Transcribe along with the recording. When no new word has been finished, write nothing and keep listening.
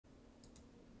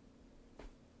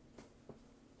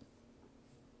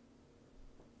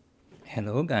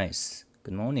Hello guys,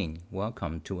 good morning.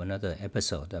 Welcome to another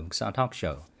episode of Xa Talk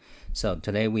Show. So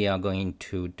today we are going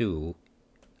to do,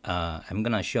 I'm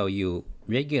gonna show you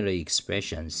regular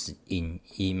expressions in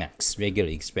Emacs, regular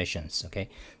expressions, okay?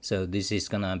 So this is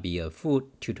gonna be a full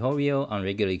tutorial on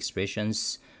regular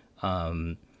expressions,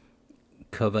 covering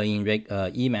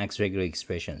Emacs regular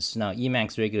expressions. Now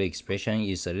Emacs regular expression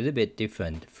is a little bit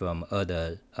different from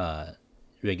other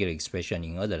regular expression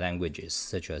in other languages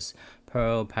such as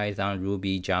Perl, Python,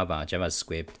 Ruby, Java,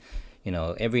 JavaScript. You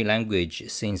know, every language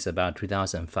since about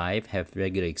 2005 have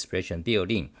regular expression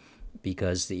built in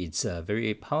because it's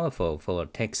very powerful for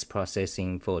text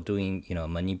processing, for doing,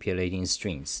 manipulating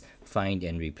strings, find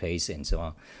and replace and so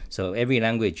on. So every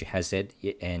language has it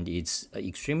and it's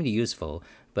extremely useful,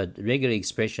 but regular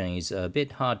expression is a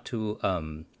bit hard to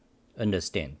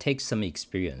understand, takes some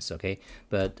experience, okay?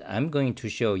 But I'm going to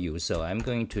show you,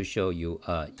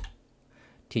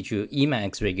 teach you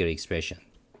Emacs regular expression,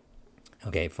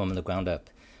 okay, from the ground up.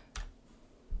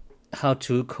 How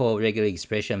to call regular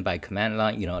expression by command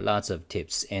line, lots of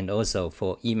tips, and also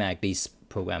for Emacs lisp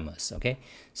programmers, okay?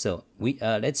 So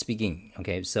let's begin,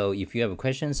 okay? So if you have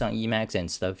questions on Emacs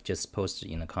and stuff, just post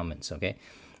in the comments, okay?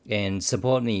 And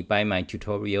support me by my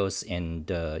tutorials and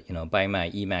by my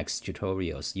Emacs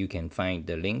tutorials. You can find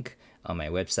the link on my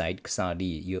website,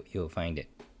 Xali. You'll find it.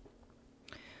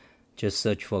 Just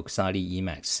search for Xali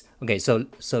Emacs. Okay, so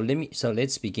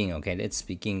let's begin. Okay, let's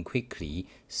begin quickly.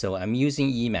 So I'm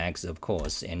using Emacs, of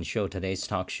course, and show today's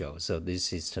talk show. So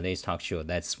this is today's talk show.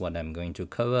 That's what I'm going to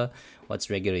cover.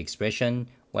 What's regular expression?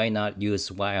 Why not use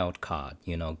wildcard?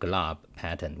 Glob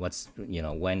pattern.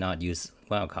 Why not use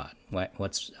wildcard?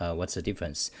 What's the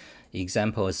difference?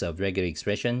 Examples of regular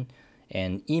expression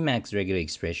and Emacs regular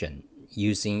expression.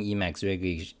 Using Emacs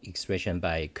regular expression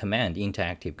by command,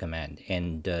 interactive command,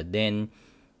 and then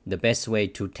the best way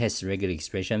to test regular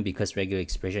expression, because regular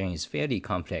expression is fairly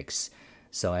complex.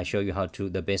 So I show you how to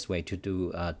the best way to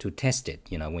do to test it.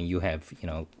 When you have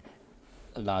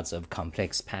lots of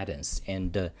complex patterns,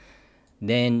 and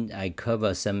then I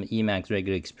cover some Emacs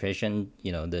regular expression,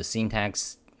 the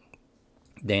syntax.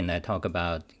 Then I'm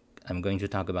going to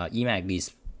talk about Emacs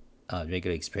lisp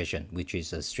regular expression, which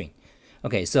is a string.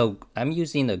 Okay, so I'm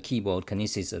using the keyboard,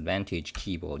 Kinesis Advantage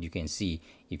keyboard. You can see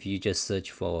if you just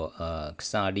search for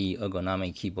Xali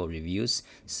ergonomic keyboard reviews.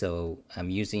 So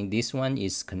I'm using this one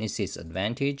is Kinesis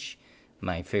Advantage,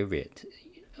 my favorite,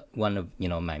 one of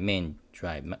my main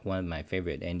drive, one of my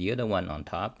favorite, and the other one on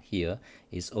top here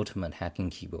is Ultimate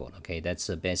Hacking Keyboard. Okay, that's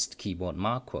the best keyboard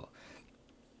macro,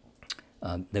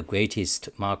 the greatest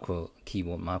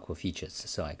keyboard macro features.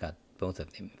 So I got both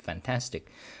of them. Fantastic.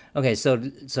 Okay, so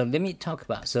let me talk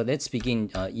about, so let's begin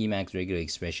Emacs regular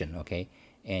expression, okay?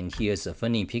 And here's a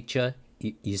funny picture.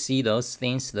 You see those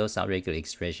things? Those are regular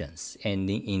expressions. And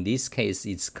in this case,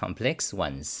 it's complex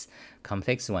ones.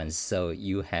 So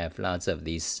you have lots of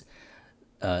these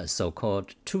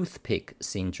so-called toothpick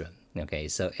syndrome, okay?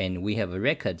 So, and we have a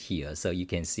record here, so you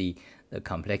can see the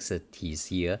complexities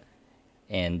here.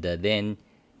 And then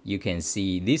you can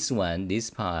see this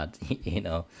part,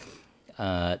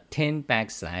 10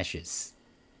 backslashes,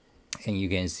 and you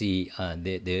can see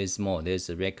there's more.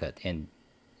 There's a record, and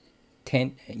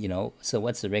 10. So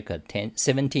what's the record?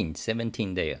 17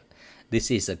 there.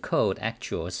 This is a code,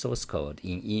 actual source code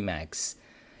in Emacs.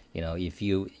 If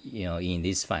in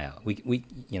this file,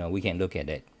 we can look at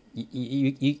it.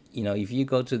 If you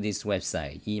go to this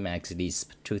website, Emacs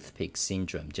lisp toothpick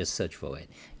syndrome, just search for it.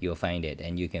 You'll find it,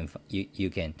 and you can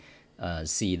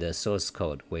see the source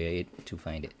code to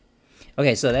find it.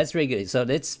 Okay, so that's regular. So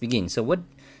let's begin. So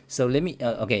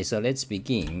let's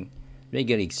begin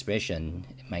regular expression.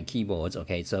 My keyboards.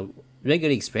 Okay, so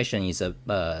regular expression is a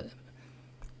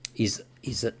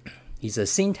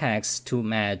syntax to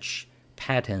match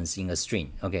patterns in a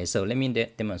string. Okay, so let me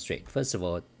demonstrate. First of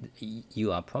all,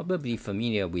 you are probably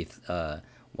familiar with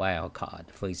wildcard,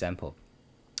 for example.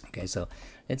 Okay, so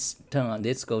let's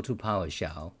go to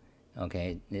PowerShell.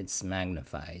 Okay, let's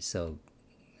magnify. So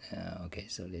okay,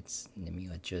 so let me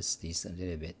adjust this a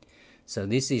little bit. So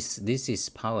this is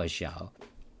PowerShell.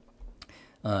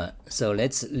 So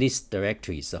let's list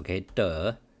directories. Okay,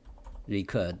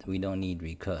 recurd, we don't need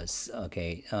recurse.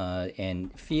 Okay,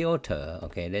 and filter.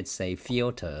 Okay, let's say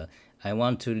filter. I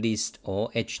want to list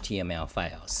all HTML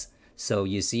files. So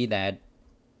you see that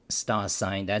star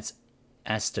sign, that's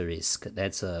asterisk,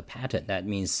 that's a pattern. That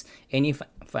means any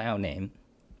file name,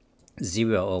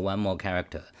 0 or 1 more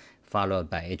character, followed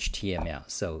by HTML.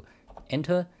 So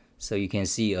enter. So you can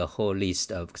see a whole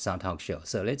list of Xa Talk Show.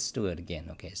 So let's do it again.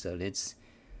 Okay, so let's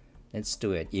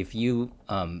do it. If you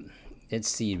let's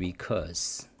see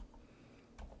recurse.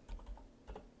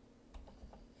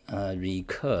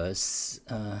 recurse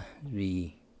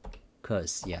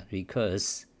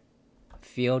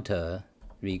filter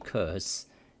recurse.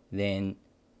 Then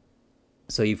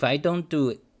so if I don't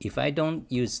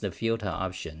use the filter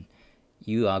option,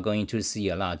 you are going to see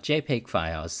a lot of JPEG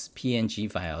files, PNG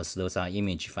files. Those are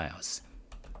image files.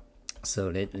 So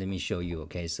let me show you.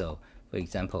 Okay, so for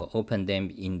example, open them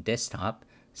in desktop,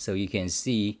 so you can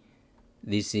see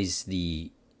this is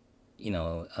the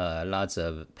lots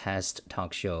of past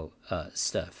talk show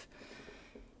stuff,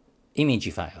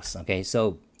 image files. Okay,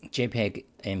 so JPEG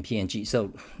and PNG.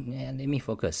 So let me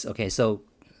focus. Okay, so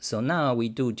now we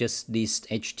do just list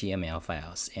HTML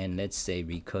files, and let's say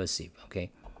recursive.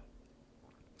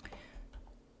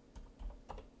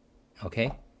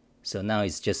 Okay, so now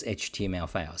it's just HTML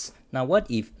files. Now what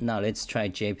if, now let's try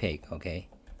JPEG. Okay,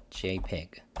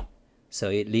 JPEG. So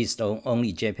it lists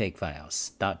only JPEG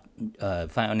files,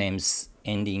 file names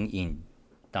ending in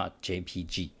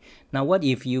 .jpg. Now what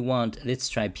if you want, let's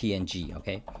try PNG.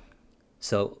 Okay,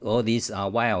 so all these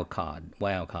are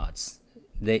wildcards.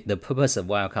 The purpose of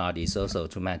wildcard is also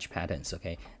to match patterns.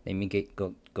 Okay, let me get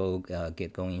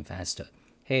going faster.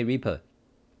 Hey Reaper.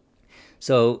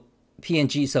 So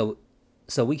PNG,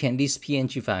 so we can list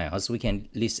PNG files, we can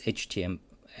list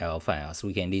HTML files,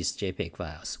 we can list JPEG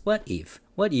files. What if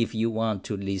you want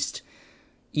to list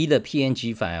either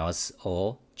PNG files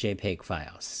or JPEG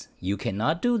files? You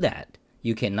cannot do that.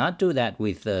 You cannot do that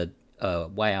with the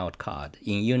wildcard.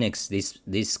 In Unix,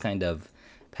 this kind of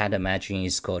pattern matching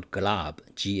is called glob,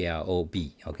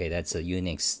 G-L-O-B. Okay, that's a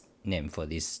Unix name for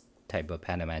this type of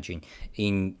pattern matching.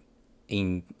 In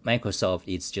Microsoft,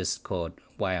 it's just called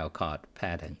wildcard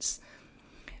patterns.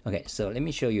 Okay, so let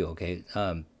me show you. Okay,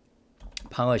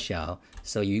 PowerShell.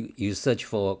 So you search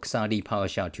for Xali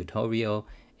PowerShell tutorial,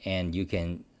 and you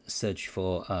can search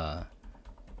for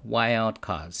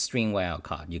wildcard, string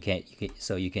wildcard.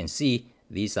 So you can see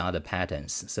these are the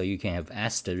patterns. So you can have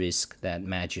asterisk that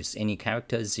matches any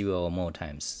character 0 or more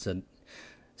times.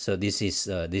 So this is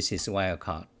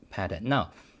wildcard pattern.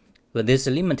 Now, but there's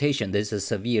a limitation. There's a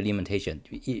severe limitation.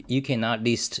 You cannot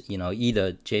list,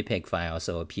 either JPEG files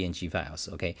or PNG files.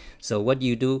 Okay. So what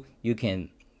you do, you can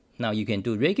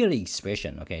do regular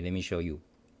expression. Okay. Let me show you.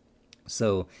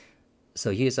 So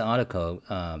here's an article.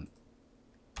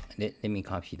 Let me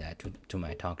copy that to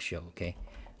my talk show. Okay.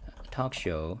 Talk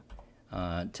show.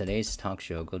 Today's talk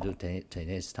show. Go to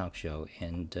today's talk show,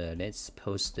 and let's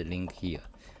post the link here.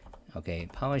 Okay.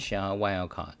 PowerShell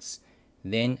wildcards.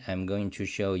 Then I'm going to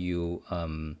show you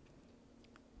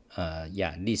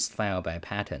list file by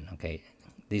pattern. Okay,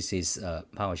 this is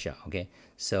PowerShell. Okay,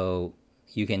 so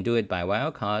you can do it by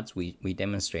wildcards. We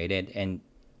demonstrated, and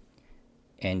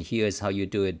here's how you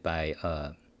do it by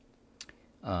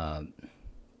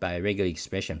regular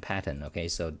expression pattern. Okay,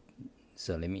 so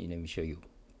let me show you.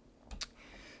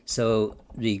 So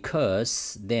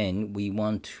recurse, then we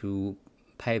want to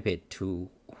pipe it to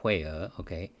where.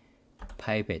 Okay,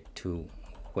 pipe it to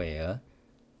where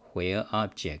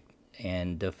object,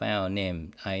 and the file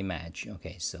name image.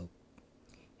 Okay, so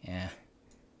yeah,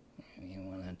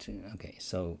 okay,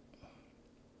 so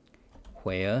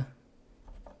where.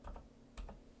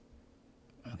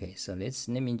 Okay, so let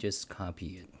me just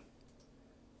copy it.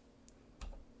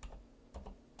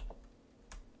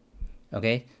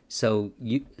 Okay, so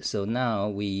now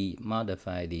we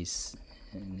modify this,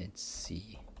 and let's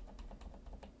see,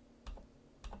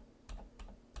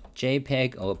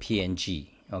 JPEG or PNG.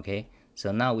 Okay,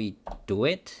 so now we do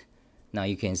it. Now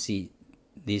you can see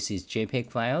this is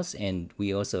JPEG files, and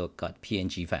we also got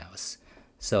PNG files.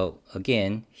 So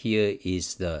again, here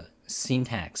is the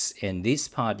syntax, and this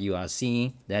part you are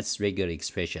seeing, that's regular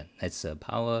expression. That's the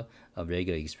power of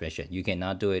regular expression. You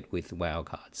cannot do it with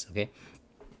wildcards. Okay,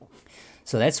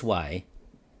 so that's why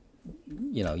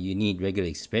you need regular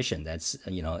expression. That's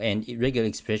and regular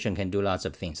expression can do lots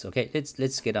of things. Okay,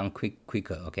 let's get on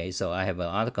quicker. Okay, so I have an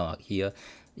article here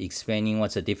explaining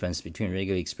what's the difference between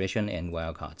regular expression and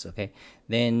wildcards. Okay,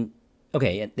 then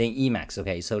emacs.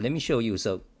 Okay, so let me show you.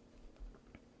 So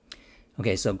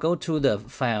go to the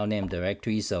file name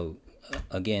directory. So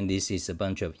again, this is a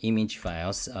bunch of image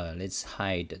files. Let's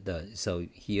hide so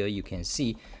here you can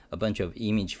see a bunch of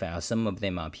image files. Some of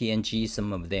them are PNG,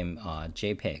 some of them are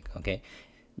JPEG. Okay,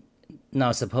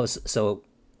 now suppose so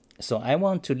I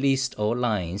want to list all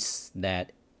lines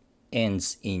that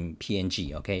ends in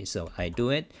PNG. Okay, so I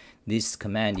do it. This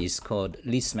command is called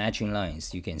list matching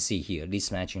lines. You can see here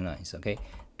list matching lines. Okay,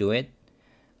 do it.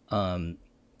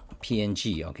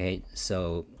 PNG. Okay,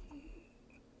 so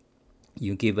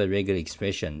you give a regular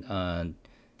expression.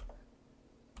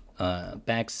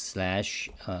 backslash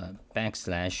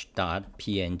dot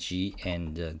png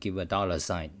and give a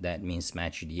 $sign. That means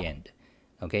match the end.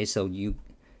 Okay, so you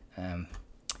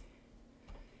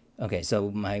okay,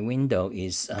 so my window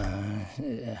is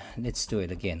let's do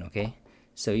it again. Okay,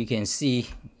 so you can see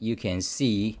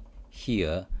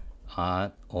here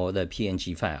are all the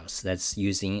PNG files. That's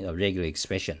using a regular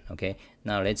expression. Okay,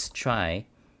 now let's try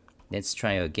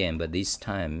again, but this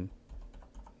time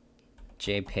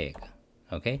JPEG.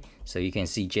 Okay, so you can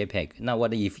see JPEG. Now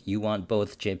what if you want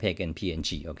both JPEG and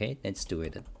PNG? Okay, let's do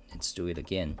it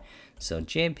again. So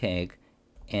JPEG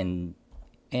and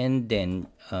then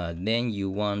you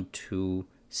want to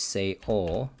say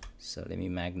all. So let me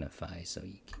magnify so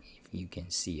you can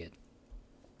see it.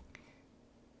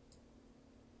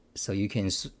 So you can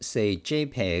say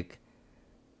JPEG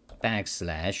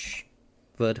backslash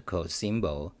vertical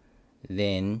symbol,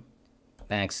 then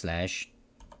backslash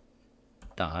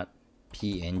dot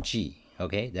PNG.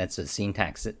 Okay, that's a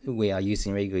syntax. We are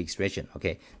using regular expression.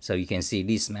 Okay, so you can see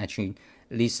list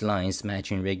lines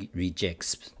matching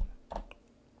regex.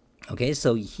 Okay,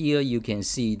 so here you can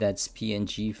see that's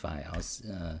PNG files.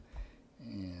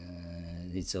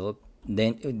 It's all.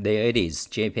 Then there it is,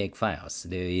 JPEG files.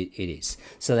 There it is.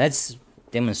 So that's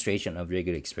demonstration of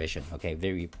regular expression. Okay,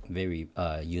 very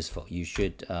useful. You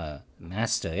should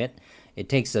master it. It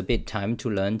takes a bit time to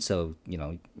learn, so you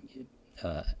know,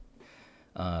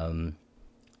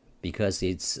 because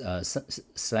it's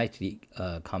slightly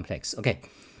complex. Okay,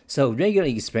 so regular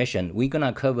expression, we're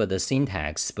gonna cover the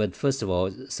syntax, but first of all,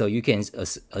 so you can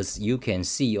as you can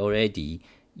see already,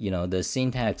 you know, the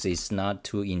syntax is not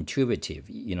too intuitive,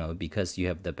 you know, because you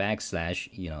have the backslash.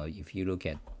 You know, if you look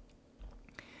at,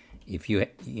 you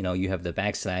have the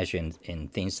backslash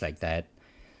and things like that.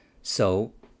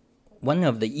 So one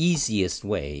of the easiest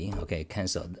way, okay,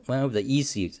 cancel. One of the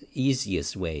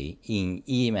easiest way in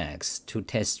Emacs to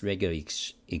test regular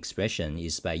expression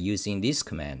is by using this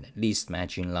command, list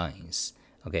matching lines.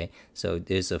 Okay, so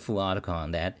there's a full article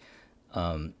on that.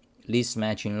 List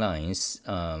matching lines.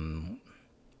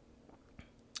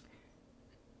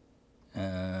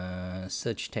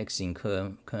 Search text in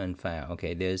current file.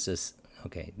 Okay, there is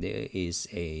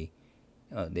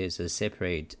a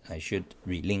separate. I should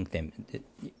relink them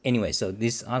anyway. So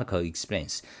this article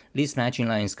explains list matching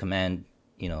lines command.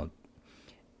 You know,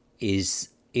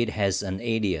 it has an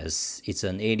alias. It's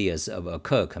an alias of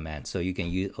occur command. So you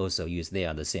can also use. They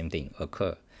are the same thing.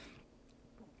 Occur.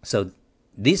 So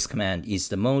this command is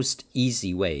the most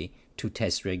easy way to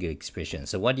test regular expression.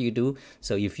 So what do you do?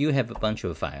 So if you have a bunch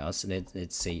of files,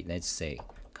 let's say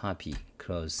copy,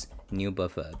 close, new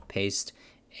buffer, paste,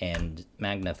 and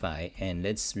magnify, and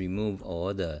let's remove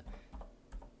all the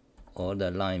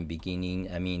line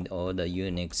beginning. I mean all the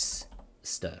Unix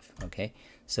stuff. Okay.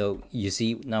 So you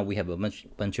see now we have a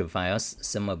bunch of files.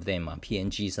 Some of them are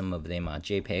PNG, some of them are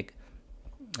JPEG.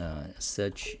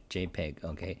 Search JPEG.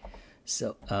 Okay.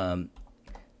 So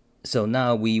so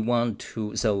now we want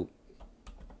to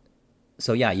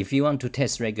so yeah, if you want to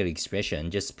test regular expression,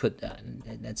 just put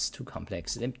that's too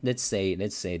complex. Let's say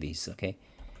this. Okay,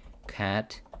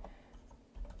 cat,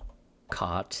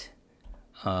 cot,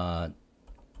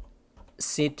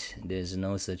 sit. There's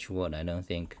no such word, I don't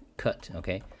think. Cut.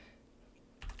 Okay.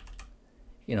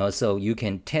 You know, so you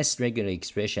can test regular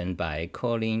expression by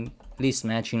calling list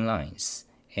matching lines,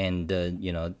 and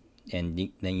you know, and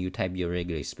then you type your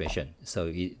regular expression, so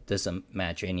it doesn't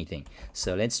match anything.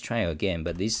 So let's try again,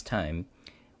 but this time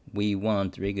we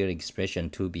want regular expression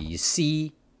to be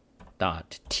c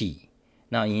dot t.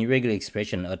 Now in regular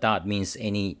expression, a dot means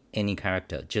any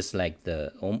character, just like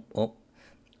the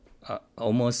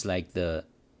almost like the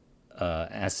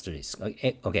asterisk.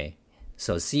 Okay,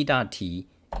 so c dot t,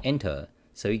 enter.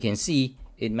 So you can see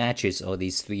it matches all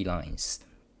these three lines.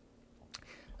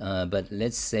 But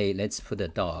let's put a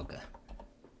dog.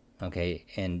 Okay,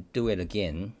 and do it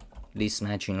again. List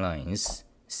matching lines,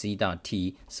 c dot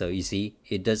t. So you see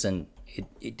it didn't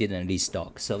list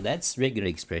dog. So that's regular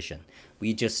expression.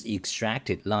 We just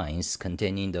extracted lines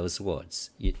containing those words.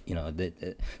 You know,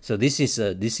 so this is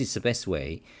the best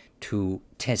way to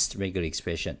test regular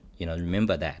expression. You know,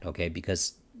 remember that. Okay,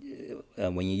 because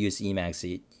when you use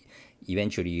Emacs,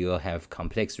 eventually you'll have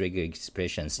complex regular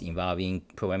expressions involving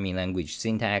programming language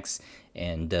syntax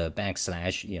and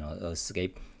backslash, you know,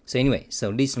 escape. So anyway, so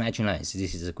list matching lines,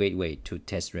 this is a great way to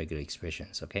test regular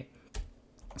expressions. Okay,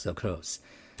 so close.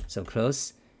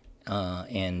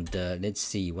 And let's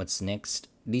see what's next.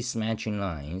 List matching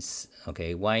lines.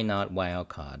 Okay, why not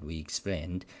wildcard? We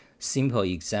explained. Simple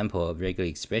example of regular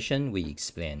expression, we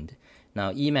explained.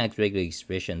 Now Emacs regular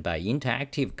expression by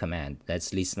interactive command,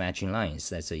 that's list matching lines,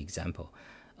 that's an example.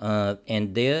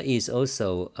 And there is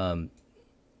also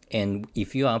and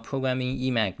if you are programming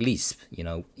emacs lisp, you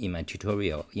know, in my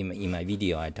tutorial, in my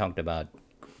video, I talked about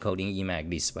coding emacs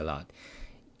lisp a lot.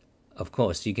 Of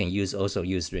course, you can also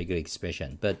use regular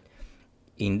expression, but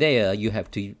in there you have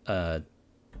to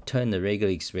turn the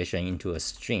regular expression into a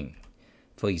string.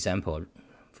 For example,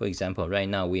 right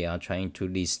now we are trying to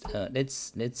list.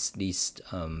 Let's list.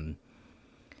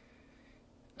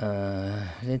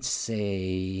 Let's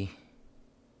say.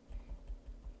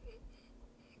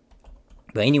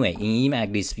 But anyway, in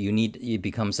emacs lisp, it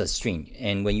becomes a string,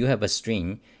 and when you have a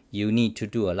string, you need to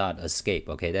do a lot of escape.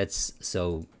 Okay, that's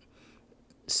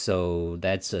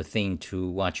that's a thing to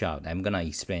watch out. I'm gonna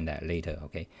explain that later.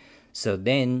 Okay, so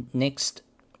then next,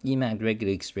 emacs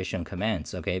regular expression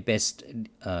commands. Okay, best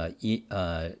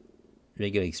regular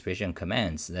expression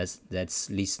commands. That's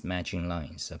list matching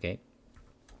lines. Okay,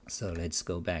 so let's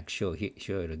go back. Show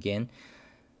it again.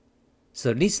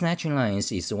 So list matching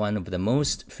lines is one of the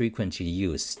most frequently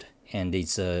used, and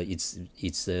it's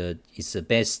the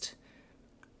best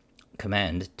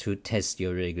command to test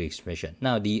your regular expression.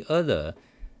 Now the other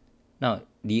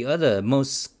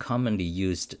most commonly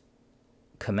used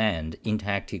command,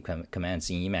 interactive commands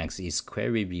in Emacs, is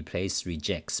query replace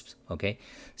regex. Okay,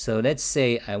 so let's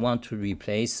say I want to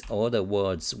replace all the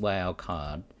words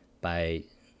wildcard by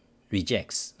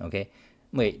regex. Okay.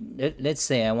 Wait, let's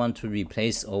say I want to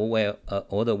replace all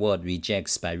the word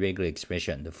regex by regular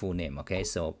expression, the full name. Okay,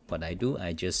 so what I do,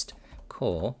 I just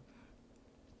call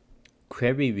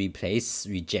query replace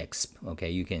regex. Okay,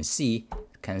 you can see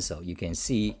cancel. You can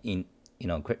see in, you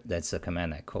know, that's a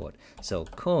command I called. So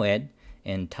call it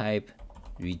and type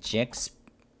regex.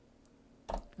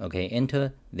 Okay,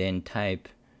 enter, then type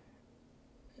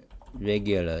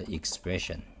regular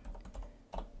expression.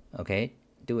 Okay,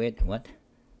 do it. What?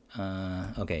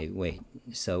 Okay, wait,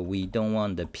 so we don't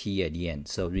want the P at the end,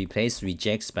 so replace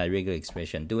regex by regular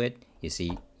expression. Do it. You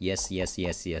see, yes, yes,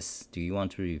 yes, yes. Do you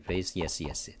want to replace? Yes,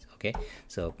 yes, yes. Okay,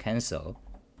 so cancel.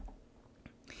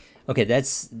 Okay,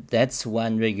 that's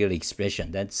one regular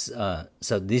expression. That's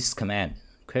so this command,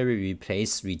 query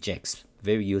replace regex,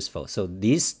 very useful. So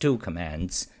these two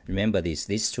commands, remember this,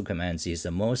 these two commands is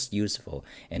the most useful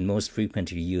and most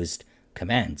frequently used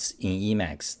commands in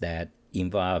Emacs that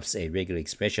involves a regular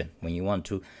expression when you want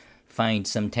to find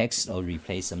some text or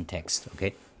replace some text.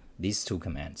 Okay, these two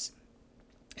commands,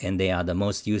 and they are the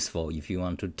most useful if you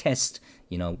want to test,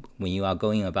 you know, when you are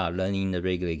going about learning the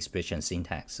regular expression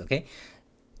syntax. Okay,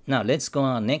 now let's go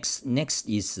on. Next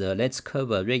is let's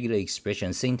cover regular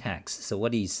expression syntax. So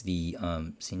what is the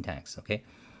syntax? Okay,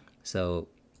 so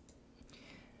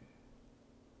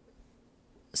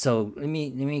let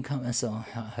me comment. So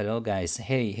hello guys.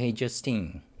 Hey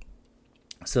Justine.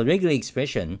 So regular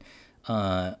expression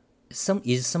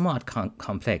is somewhat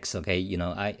complex. Okay, you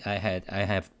know, I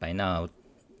have by now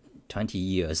 20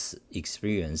 years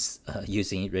experience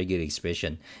using regular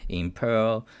expression in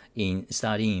Perl,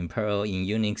 starting in Perl, in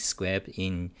Unix script,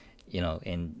 in, you know,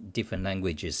 in different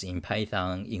languages, in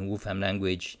Python, in Wolfram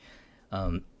language.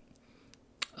 You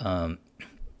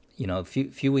know, a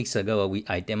few weeks ago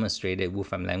I demonstrated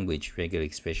Wolfram language regular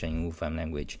expression in Wolfram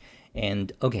language,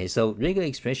 and okay, so regular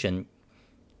expression.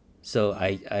 So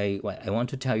I want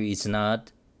to tell you, it's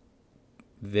not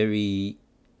very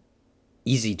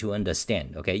easy to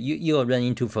understand. Okay, you'll run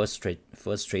into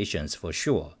frustrations for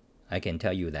sure. I can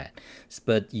tell you that,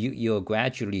 but you'll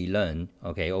gradually learn.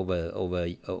 Okay, over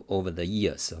the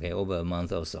years. Okay, over a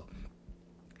month or so.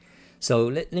 So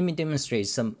let me demonstrate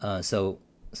some. So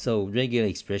regular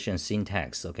expression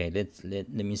syntax. Okay, let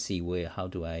me see how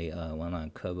do I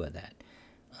wanna cover that.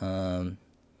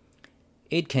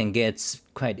 It can get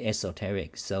quite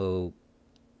esoteric, so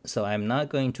I'm not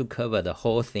going to cover the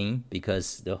whole thing,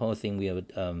 because the whole thing will,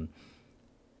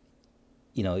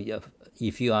 you know,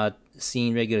 if you are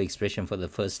seeing regular expression for the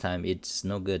first time, it's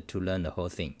no good to learn the whole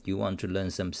thing. You want to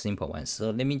learn some simple ones. So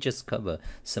let me just cover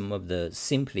some of the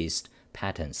simplest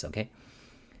patterns. Okay,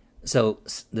 so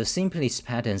the simplest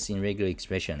patterns in regular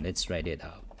expression, let's write it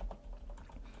out.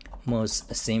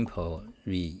 Most simple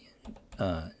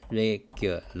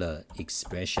regular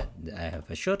expression. I have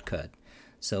a shortcut.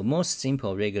 So most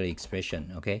simple regular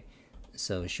expression. Okay,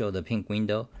 so show the pink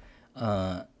window.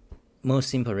 Most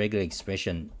simple regular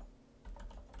expression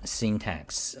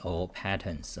syntax or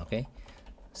patterns. Okay,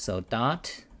 so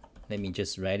dot, let me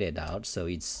just write it out so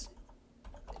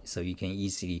you can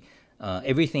easily,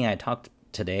 everything I talked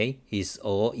today is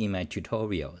all in my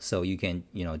tutorial, so you can,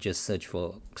 you know, just search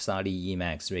for Xali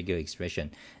Emacs regular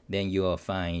expression, then you will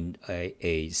find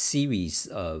a series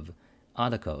of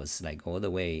articles, like all the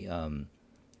way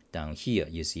down here.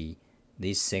 You see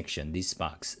this section, this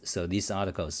box. So this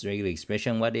article's regular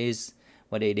expression, what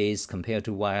it is compared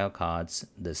to wildcards,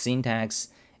 the syntax,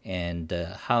 and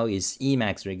how is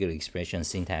Emacs regular expression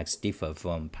syntax differ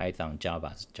from Python,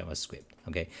 JavaScript.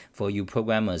 Okay, for you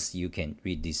programmers, you can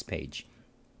read this page.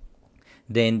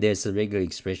 Then there's a regular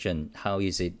expression, how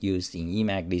is it used in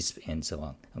Emacs, Lisp, and so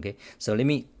on. Okay, so let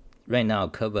me right now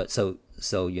cover, so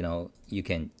you know, you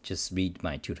can just read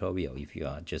my tutorial if you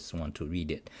just want to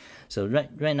read it. So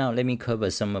right now, let me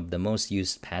cover some of the most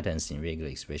used patterns in regular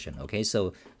expression. Okay,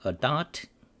 so a dot,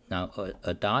 now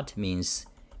a dot means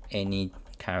any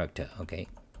character. Okay,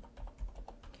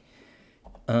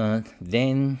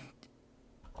 then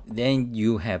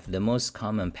you have the most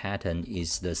common pattern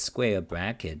is the square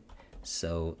bracket.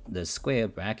 So the square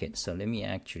bracket, so let me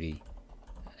actually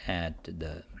add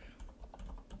the,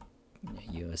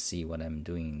 you'll see what I'm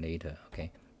doing later.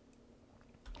 Okay,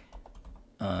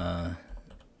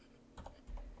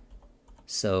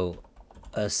 so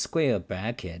a square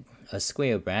bracket,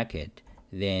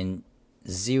 then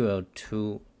 0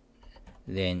 to,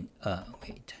 then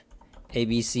wait,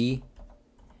 ABC,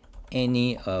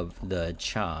 any of the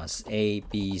chars A,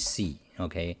 B, C.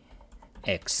 Okay,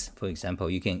 X, for example,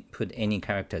 you can put any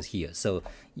characters here. So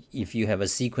if you have a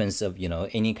sequence of, you know,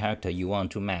 any character you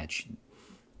want to match,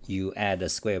 you add a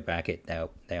square bracket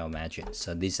that'll match it.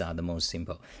 So these are the most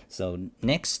simple. So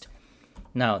next,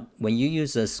 now when you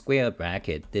use a square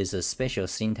bracket, there's a special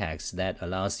syntax that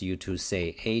allows you to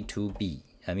say A to B,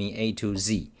 I mean A to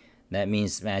Z. That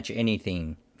means match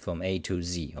anything from A to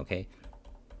Z. Okay,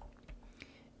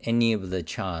 any of the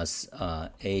chars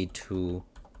A to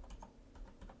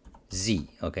Z.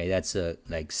 Okay, that's a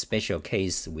like special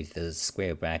case with the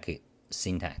square bracket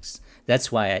syntax.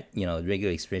 That's why, you know,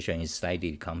 regular expression is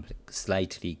slightly complex.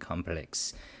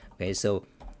 Okay, so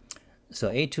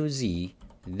A to Z.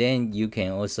 Then you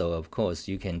can also, of course,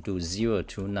 you can do 0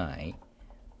 to 9,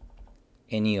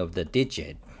 any of the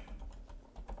digit.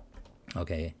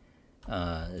 Okay,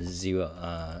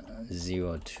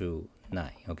 0 to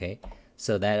 9. Okay,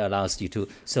 so that allows you to,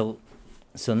 so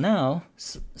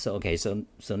next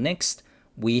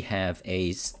we have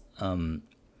a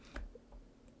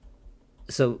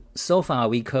so far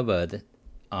we covered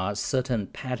certain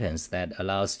patterns that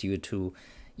allows you to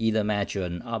either match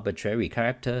an arbitrary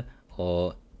character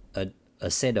or a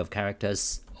set of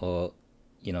characters, or,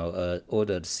 you know, a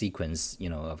ordered sequence, you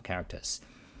know, of characters.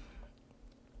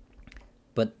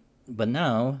 But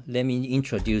now let me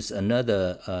introduce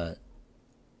another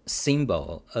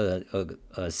symbol,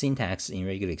 a syntax in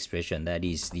regular expression, that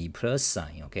is the plus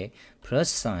sign. Okay, plus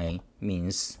sign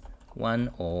means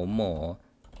one or more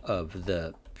of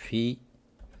the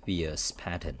previous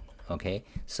pattern. Okay,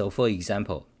 so for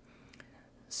example,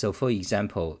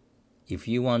 if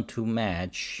you want to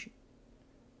match,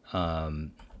 let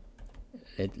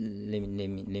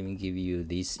me give you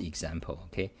this example.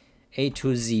 Okay, A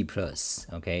to Z plus.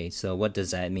 Okay, so what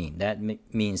does that mean? That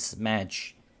means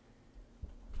match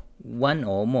one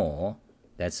or more,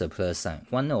 that's a plus sign,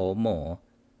 one or more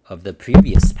of the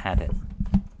previous pattern.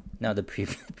 Now the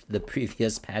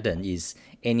previous pattern is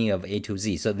any of A to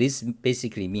Z. So this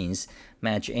basically means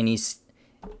match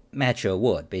a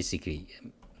word basically.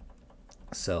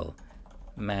 So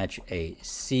match a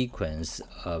sequence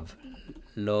of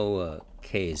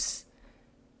lowercase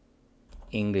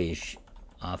English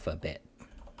alphabet.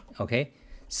 Okay,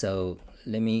 so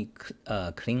let me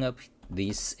clean up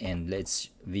this and let's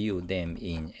view them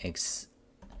in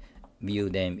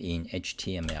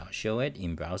HTML. Show it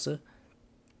in browser.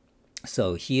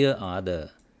 So here are the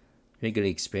regular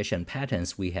expression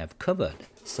patterns we have covered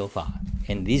so far,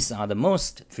 and these are the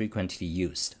most frequently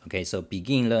used. Okay, so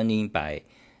begin learning by,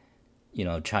 you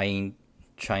know, trying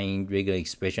regular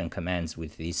expression commands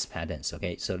with these patterns.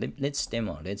 Okay, so let's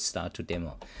start to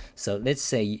demo. So let's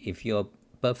say if your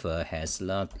buffer has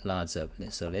lots of,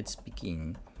 so let's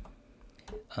begin.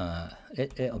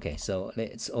 Okay, so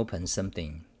let's open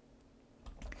something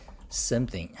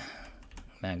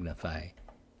magnify.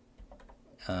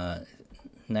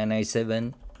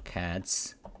 997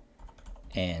 cats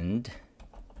and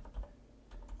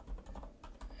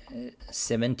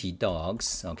 70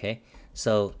 dogs. Okay,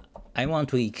 so I want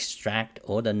to extract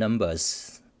all the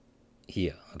numbers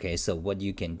here. Okay, so what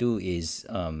you can do is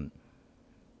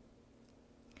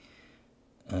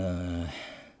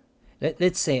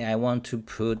let's say I want to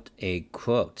put a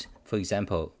quote. For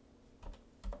example,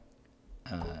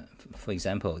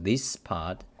 this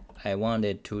part I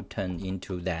wanted to turn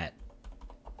into that.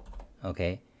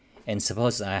 Okay, and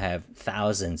suppose I have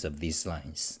thousands of these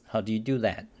lines. How do you do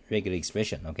that? Regular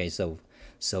expression. Okay, so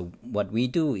what we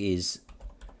do is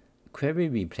query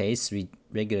replace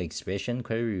regular expression,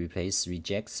 query replace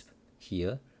regex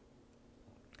here,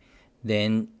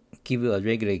 then give you a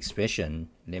regular expression.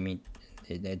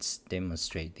 Let's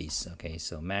demonstrate this. Okay,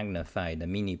 so magnify the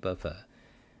mini buffer,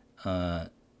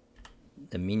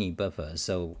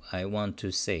 so I want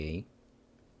to say,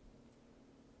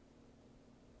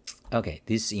 okay,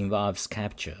 this involves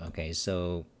capture. Okay,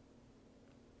 so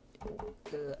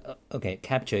okay,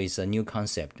 capture is a new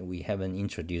concept we haven't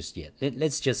introduced yet.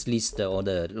 Let's just list all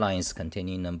the lines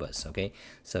containing numbers. Okay,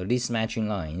 so list matching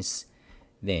lines,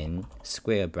 then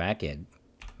square bracket,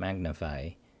 magnify,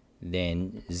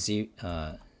 then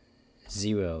 0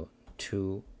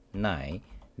 to 9,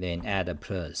 then add a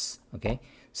plus. Okay,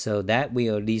 so that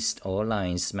will list all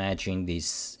lines matching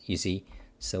this. You see,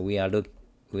 so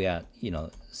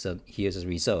so here's the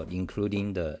result,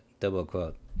 including the double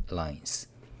quote lines.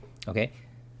 Okay,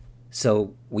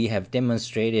 so we have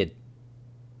demonstrated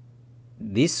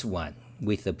this one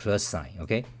with the plus sign.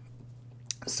 Okay,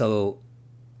 so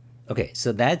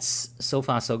so that's so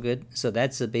far so good. So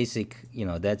that's a basic,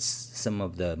 that's some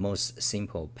of the most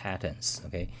simple patterns.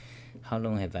 Okay, how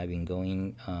long have I been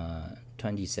going?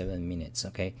 27 minutes.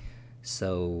 Okay,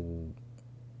 so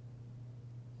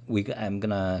I'm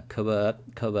gonna cover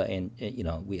and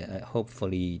we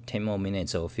hopefully 10 more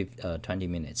minutes or 20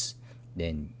 minutes,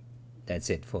 then that's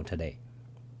it for today.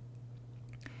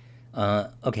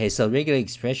 Okay, so regular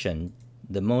expression,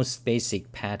 the most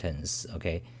basic patterns.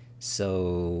 Okay,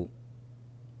 so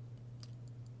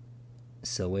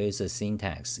where's the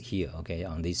syntax here? Okay,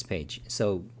 on this page.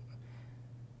 So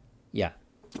yeah,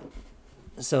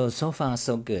 so far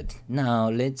so good. Now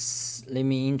let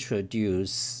me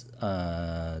introduce.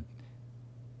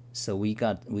 So we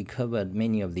covered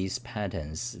many of these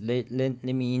patterns. Let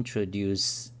me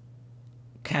introduce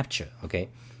capture. Okay,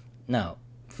 now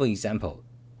for example,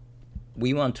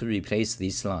 we want to replace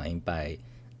this line by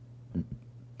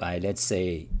let's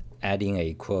say adding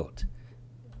a quote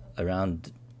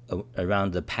around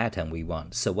the pattern we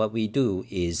want. So what we do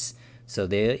is, so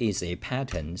there is a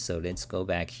pattern. So let's go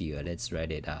back here. Let's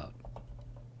write it out.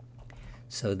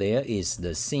 So there is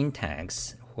the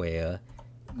syntax where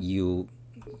you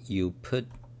put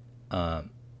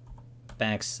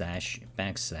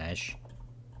backslash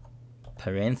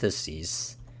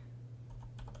parentheses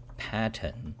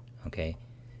pattern. Okay,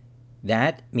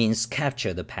 that means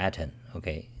capture the pattern.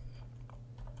 Okay,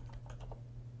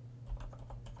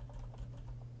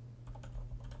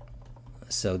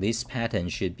 so this pattern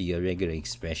should be a regular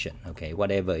expression. Okay,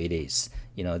 whatever it is,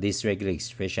 this regular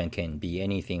expression can be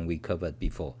anything we covered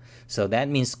before. So that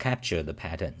means capture the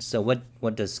pattern. So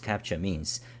what does capture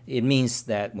means? It means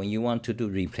that when you want to do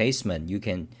replacement, you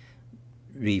can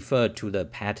refer to the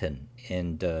pattern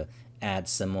and add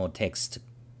some more text,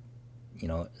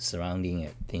 surrounding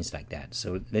it, things like that.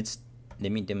 So let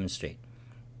me demonstrate.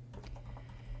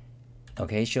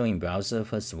 Okay, showing browser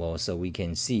first of all, so we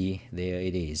can see there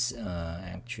it is.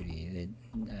 Actually,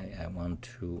 I want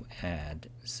to add,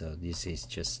 so this is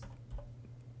just,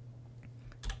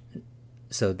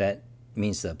 so that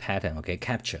means the pattern. Okay,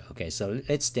 capture. Okay, so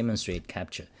let's demonstrate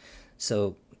capture.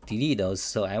 So delete those.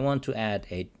 So I want to add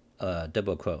a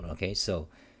double quote. Okay, so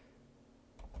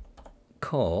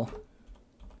call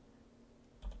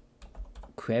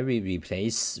query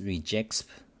replace regex.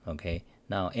 Okay,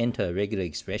 now enter regular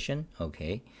expression.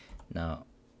 Okay, now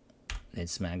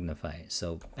let's magnify.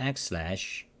 So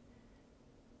backslash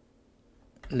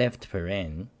left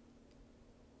paren,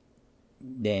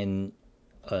 then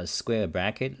a square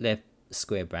bracket, left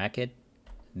square bracket,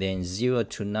 then 0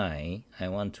 to 9. I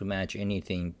want to match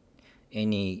anything,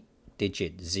 any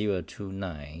digit 0 to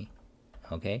 9.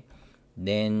 Okay,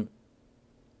 then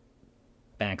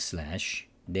backslash,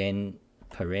 then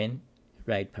paren,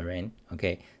 right paren.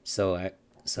 Okay, so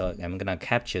I'm gonna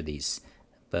capture this,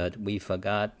 but we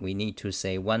forgot we need to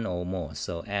say one or more,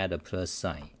 so add a plus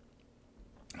sign.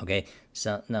 Okay,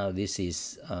 so now this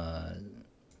is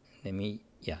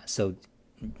so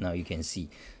now you can see.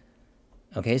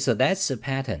 Okay, so that's the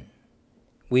pattern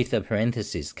with the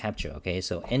parenthesis capture. Okay,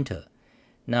 so enter.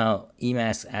 Now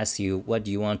emacs asks you what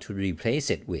do you want to replace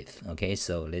it with. Okay,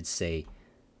 so let's say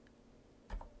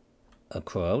a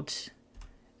quote,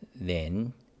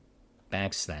 then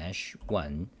backslash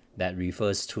 1, that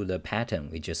refers to the pattern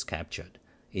we just captured.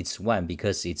 It's 1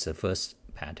 because it's the first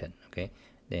pattern. Okay,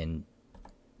 then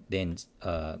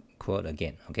quote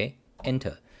again. Okay,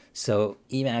 enter. So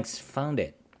Emacs found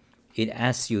it. It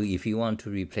asks you if you want to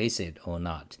replace it or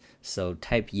not. So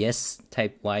type yes,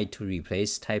 type Y to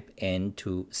replace, type N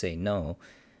to say no,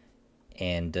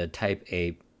 and type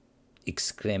a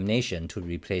exclamation to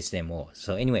replace them all.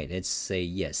 So anyway, let's say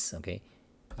yes. Okay,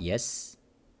 yes,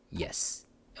 yes.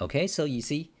 Okay, so you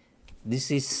see, this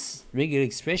is regular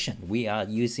expression. We are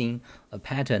using a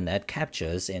pattern that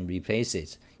captures and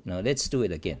replaces. Let's do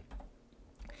it again.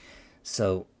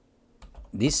 So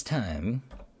this time,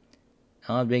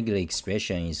 our regular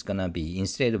expression is gonna be,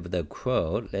 instead of the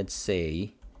quote, let's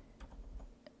say,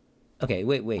 okay,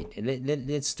 wait,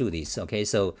 let's do this. Okay,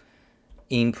 so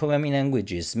in programming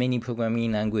languages, many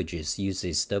programming languages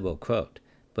uses double quote,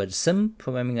 but some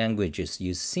programming languages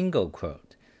use single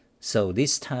quote. So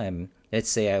this time, let's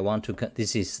say I want to,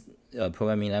 this is a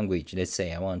programming language, let's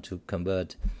say I want to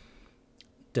convert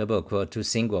double quote to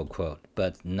single quote,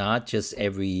 but not just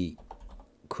every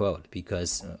quote,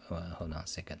 because, hold on a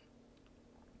second.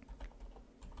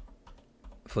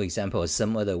 For example,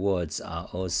 some other words are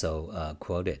also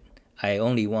quoted. I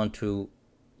only want to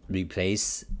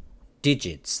replace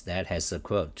digits that has a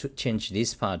quote, to change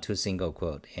this part to single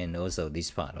quote and also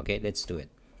this part. Okay, let's do it.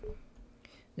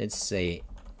 Let's say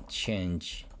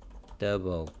change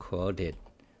double quoted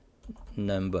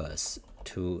numbers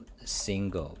to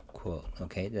single quote.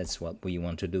 Okay, that's what we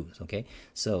want to do. Okay,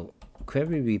 so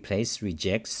query replace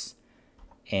regex,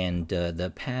 and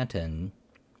the pattern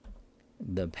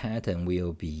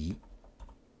will be,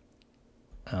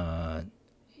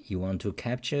 you want to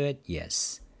capture it?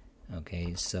 Yes.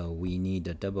 Okay, so we need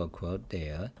a double quote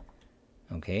there.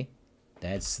 Okay,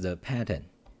 that's the pattern.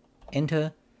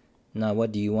 Enter. Now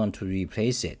what do you want to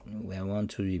replace it? I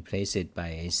want to replace it by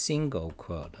a single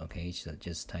quote. Okay, so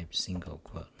just type single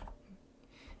quote.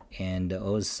 And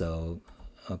also,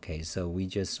 okay, so we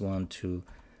just want to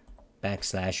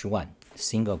 \1,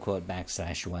 single quote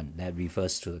 \1. That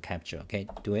refers to the capture. Okay,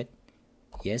 do it.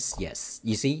 Yes, yes.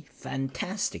 You see,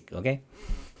 fantastic. Okay.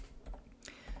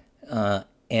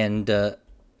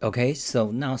 Okay,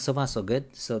 so now so far so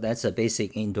good. So that's a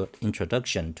basic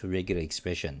introduction to regular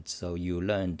expression. So you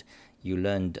learned,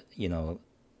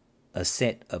 a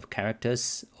set of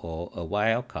characters or a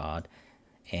wildcard,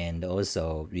 and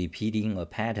also repeating a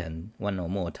pattern one or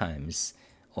more times,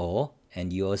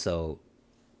 and you also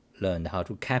learned how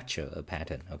to capture a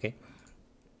pattern. Okay.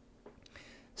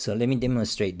 So let me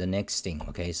demonstrate the next thing.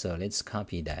 Okay, so let's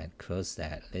copy that, close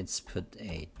that. Let's put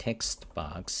a text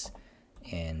box,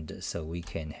 and so we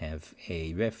can have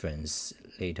a reference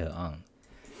later on.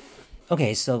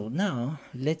 Okay, so now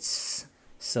let's,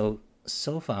 so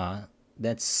far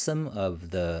that's some of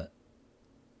the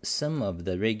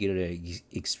regular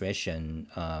expression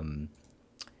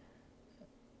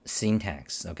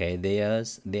syntax. Okay,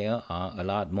 there are a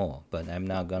lot more, but I'm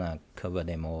not gonna cover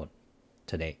them all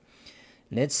today.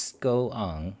 Let's go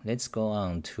on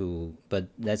to, but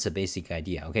that's a basic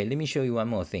idea. Okay, let me show you one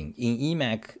more thing. In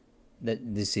Emacs,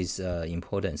 this is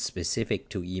important, specific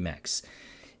to Emacs.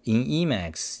 In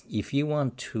Emacs, if you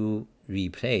want to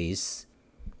replace,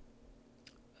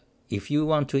 if you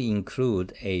want to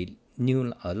include a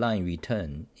new line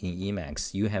return in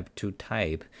Emacs, you have to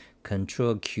type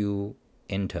Ctrl+Q,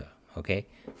 Enter. Okay,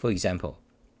 for example,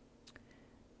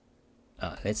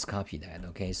 let's copy that.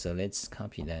 Okay, so let's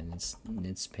copy that.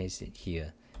 Let's paste it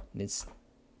here. Let's,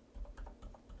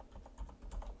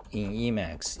 in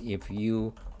Emacs, if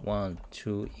you want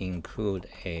to include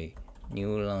a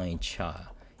new line char,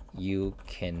 you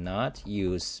cannot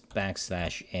use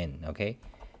 \n. Okay,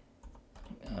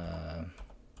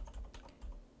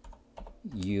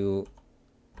 you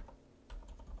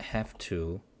have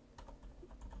to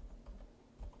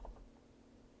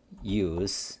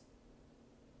use,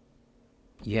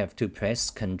 you have to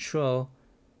press Ctrl+Q,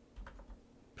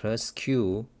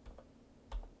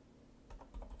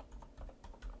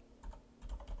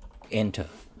 Enter.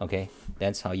 Okay,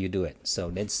 that's how you do it. So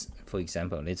let's, for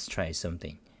example, let's try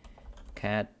something.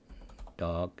 Cat,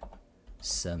 dog,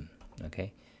 sum.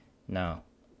 Okay, now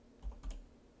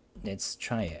let's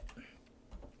try it.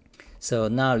 So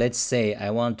now let's say I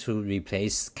want to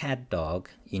replace cat, dog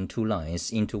in 2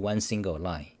 lines into one single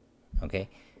line. Okay,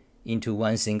 into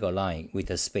one single line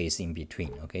with a space in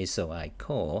between. Okay, so I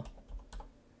call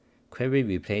query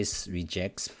replace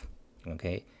regex.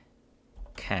 Okay,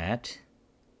 cat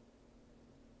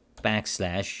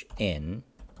 \n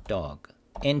dog,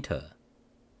 enter.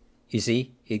 You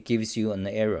see, it gives you an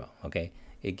error. Okay,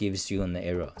 it gives you an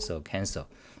error, so cancel.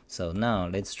 So now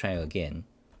let's try again.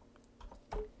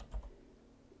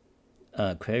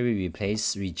 Query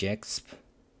replace regex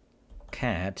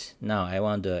cat. Now I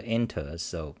want to enter,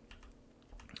 so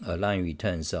a line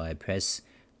return, so I press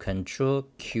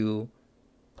Ctrl+Q,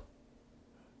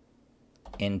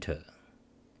 Enter.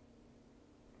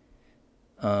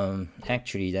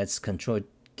 Actually that's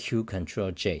Ctrl+Q,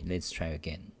 Ctrl+J. Let's try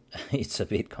again. It's a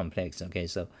bit complex. Okay,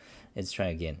 so let's try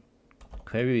again.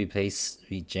 Query replace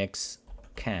regex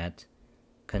cat,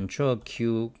 Control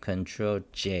Q, Control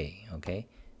J. Okay.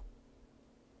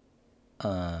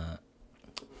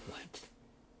 What?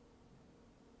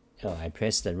 Oh, I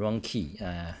pressed the wrong key.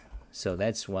 So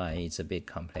that's why it's a bit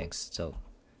complex. So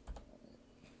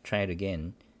try it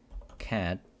again.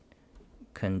 Cat,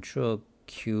 Control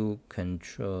Q,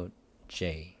 Control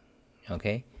J.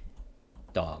 Okay.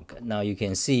 Dog. Now you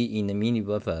can see in the mini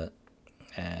buffer,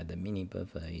 the mini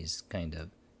buffer is kind of,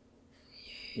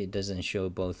 it doesn't show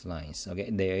both lines. Okay,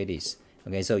 there it is.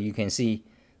 Okay, so you can see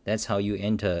that's how you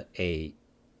enter a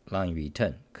line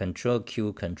return. Control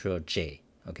Q, Control J.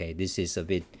 Okay, this is a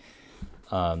bit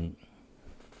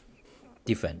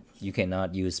different. You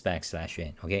cannot use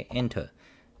 \n. Okay, enter.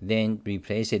 Then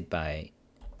replace it by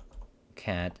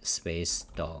cat space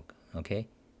dog. Okay,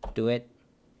 do it.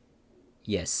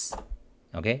 Yes.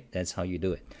 Okay, that's how you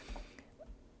do it.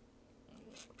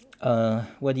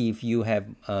 What if you have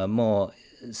more?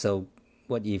 So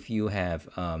what if you have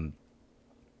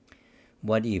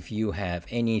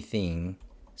anything?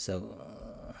 So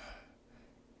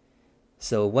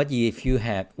what if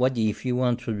you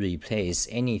want to replace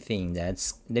anything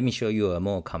that's, let me show you a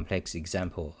more complex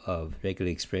example of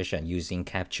regular expression using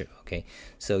capture. Okay,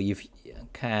 so if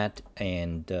cat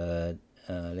and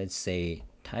let's say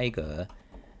tiger,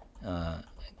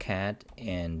 cat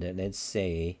and let's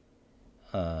say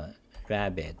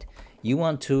rabbit, you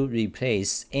want to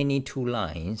replace any two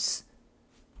lines.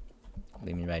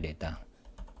 Let me write it down.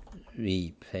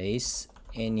 Replace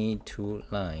any two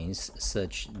lines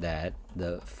such that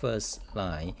the first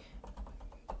line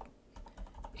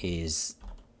is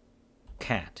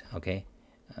cat. Okay,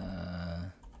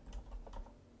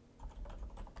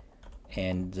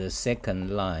 and the second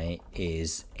line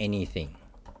is anything.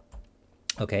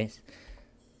 Okay,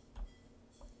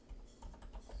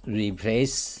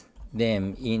 replace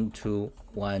them into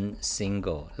one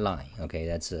single line. Okay,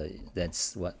 that's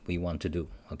what we want to do.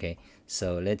 Okay,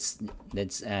 so let's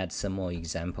add some more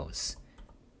examples.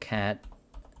 Cat,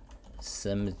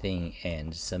 something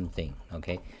and something.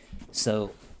 Okay,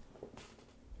 so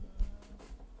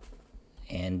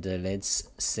and let's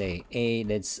say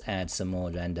let's add some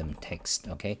more random text.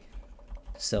 Okay,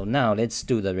 so now let's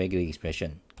do the regular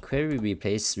expression. Query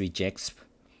replace regex.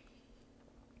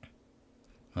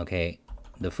 Okay,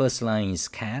 the first line is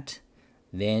cat,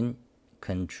 then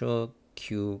Control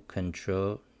Q,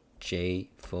 Control J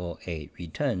for a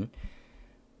return.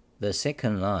 The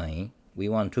second line, we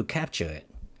want to capture it.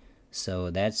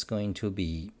 So that's going to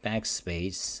be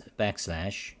backspace,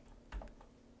 backslash,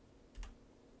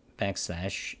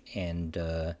 and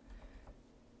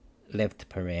left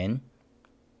paren,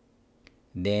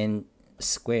 then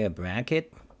square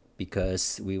bracket,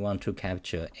 because we want to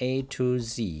capture A to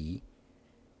Z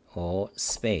or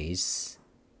space,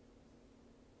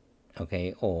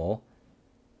 okay, or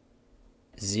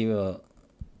 0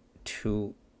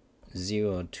 to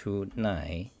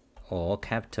 029 or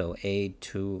capital A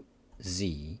to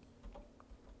Z.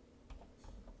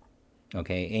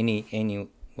 Okay, any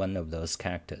one of those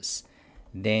characters,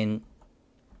 then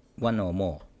one or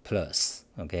more plus.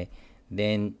 Okay,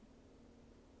 then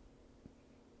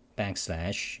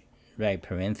backslash, right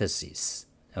parenthesis.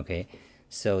 Okay,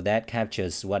 so that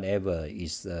captures whatever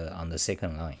is on the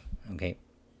second line. Okay,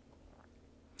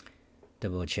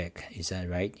 double check, is that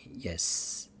right?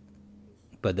 Yes,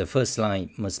 but the first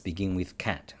line must begin with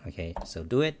cat. Okay, so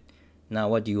do it. Now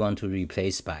what do you want to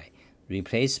replace by?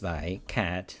 Replace by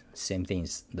cat, same thing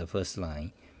as the first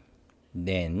line,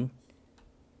 then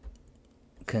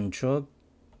Control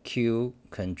Q,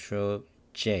 Control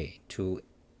J to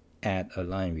add a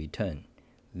line return,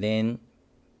 then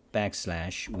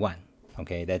backslash 1.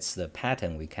 Okay, that's the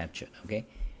pattern we captured. Okay,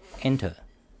 enter.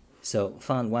 So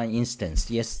found one instance.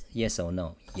 Yes or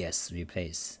no? Yes,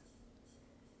 replace.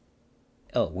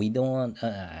 Oh, we don't want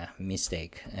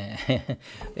mistake.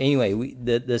 Anyway,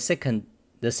 the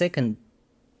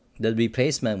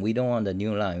replacement, we don't want the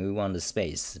new line, we want the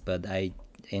space, but I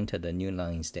entered the new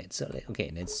line instead. So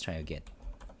okay, let's try again.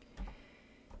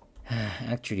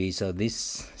 Actually, so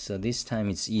this time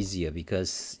it's easier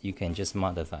because you can just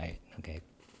modify it. Okay,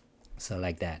 so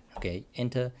like that. Okay,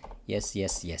 enter. Yes.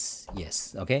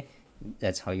 Okay,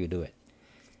 that's how you do it.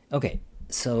 Okay,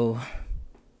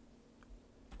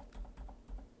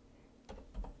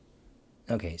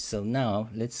 so now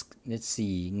let's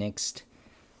see next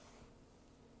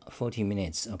 40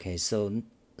 minutes. Okay, so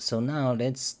now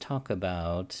let's talk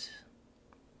about,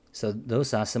 so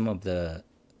those are some of the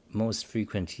most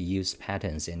frequently used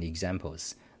patterns and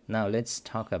examples. Now let's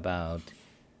talk about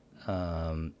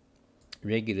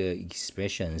regular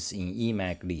expressions in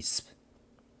emacs Lisp.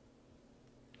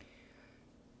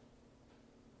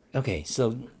 Okay,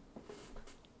 so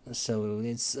So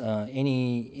it's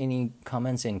any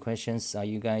comments and questions? Are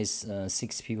you guys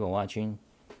 6 people watching?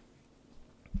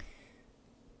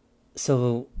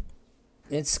 So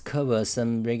let's cover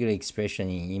some regular expression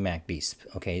in emacs Lisp.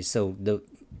 Okay, so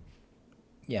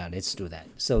let's do that.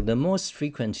 So the most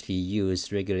frequently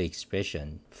used regular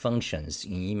expression functions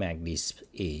in emacs Lisp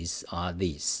are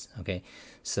these. Okay,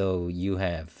 so you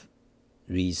have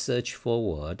research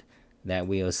forward that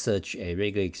will search a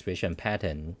regular expression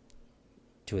pattern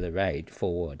to the right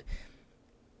forward,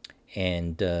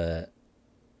 and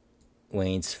when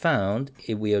it's found,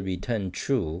 it will return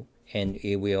true, and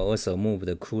it will also move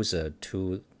the cursor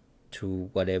to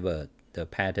whatever the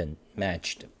pattern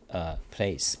matched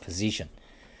position.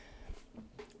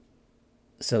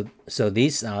 So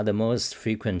these are the most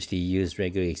frequently used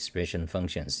regular expression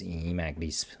functions in emacs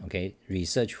Lisp. Okay,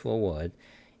 research forward,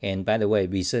 and by the way,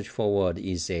 research forward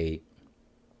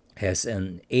has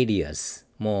an alias,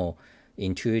 more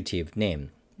intuitive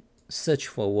name. Search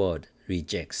forward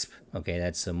regex. Okay,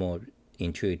 that's a more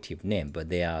intuitive name, but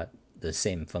they are the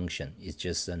same function. It's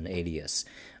just an alias.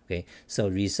 Okay, so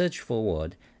research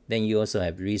forward. Then you also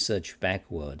have research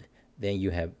backward. Then you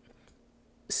have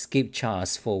skip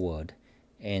chars forward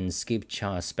and skip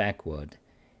chars backward.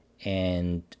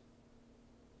 And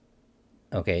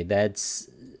okay, that's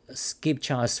skip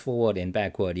chars forward and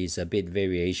backward is a bit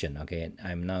variation. Okay,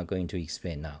 I'm not going to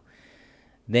explain now.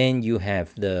 Then you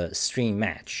have the string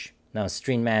match. Now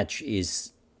string match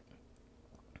is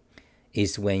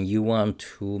when you want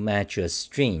to match a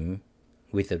string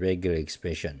with a regular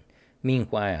expression.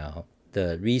 Meanwhile,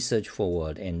 the research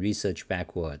forward and research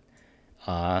backward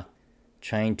are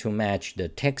trying to match the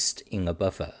text in a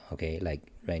buffer. Okay, like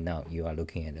right now you are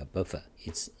looking at a buffer.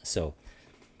 It's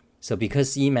so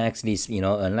because emacs Lisp,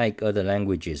 unlike other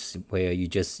languages where you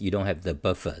don't have the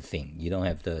buffer thing, you don't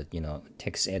have the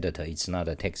text editor. It's not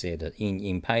a text editor.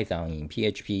 In Python, in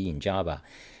PHP, in Java,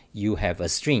 you have a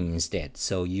string instead.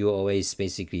 So you always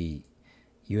basically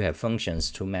you have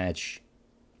functions to match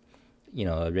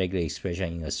a regular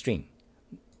expression in a string.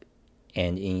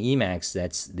 And in Emacs,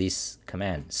 that's this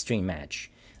command, string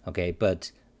match. Okay,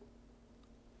 but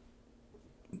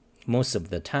most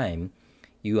of the time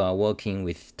you are working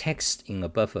with text in a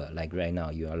buffer. Like right now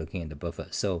you are looking at the buffer,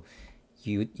 so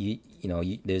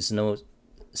there's no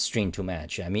string to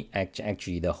match. I mean,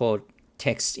 actually the whole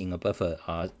text in a buffer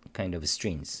are kind of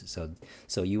strings,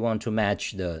 so you want to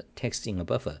match the text in a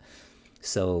buffer.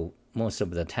 So most of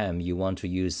the time you want to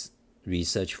use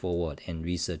research forward and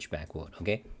research backward.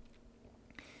 Okay.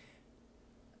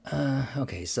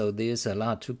 Okay, so there's a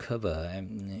lot to cover,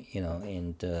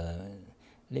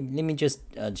 let me just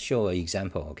show an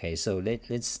example. Okay, so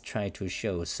let's try to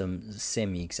show some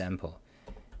same example.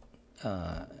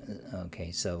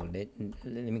 Okay, so let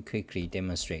me quickly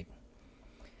demonstrate.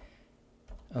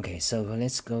 Okay, so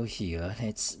let's go here,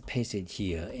 let's paste it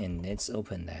here, and let's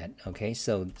open that. Okay,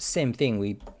 so same thing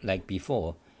we like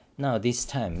before. Now this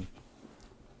time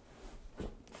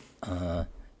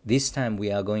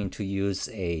we are going to use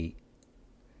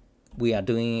we are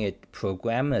doing it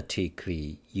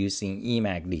programmatically using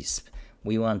emacs Lisp.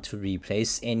 We want to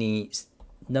replace any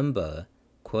number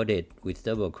quoted with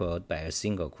double quote by a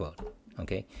single quote.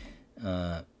 Okay,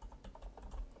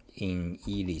 in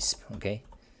eLisp. Okay,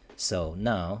 so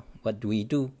now what do? We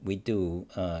do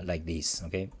like this.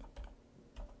 Okay,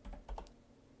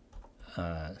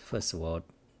 first of all,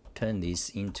 turn this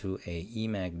into a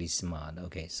emacs Lisp mod.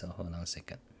 Okay, so hold on a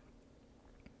second.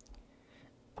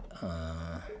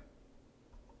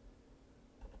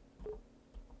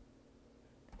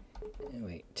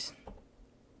 Wait.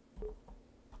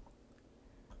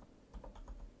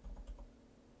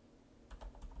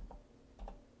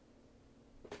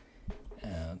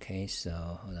 Okay, so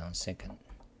hold on a second.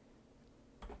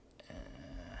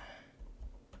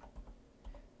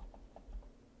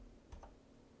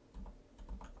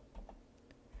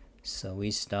 So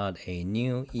we start a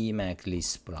new emacs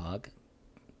Lisp block,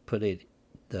 put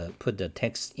the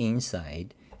text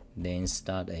inside, then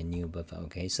start a new buffer.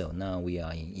 Okay, so now we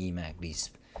are in emacs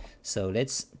Lisp. So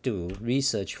let's do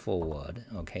research forward.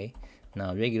 Okay,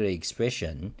 now regular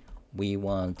expression, we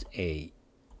want a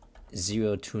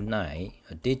 0 to 9,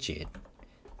 a digit,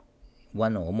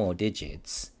 one or more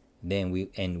digits. Then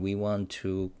we want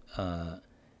to one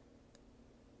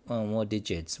or more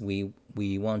digits. We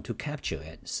want to capture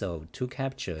it. So to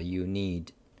capture, you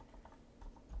need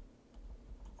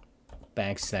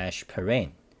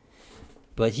 \paren.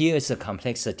 But here's a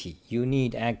complexity. You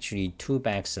need actually 2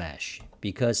 backslash,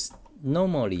 because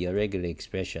normally a regular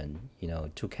expression,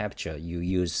 to capture, you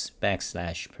use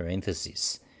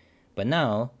 \parentheses. But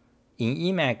now in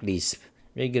emacs Lisp,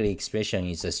 regular expression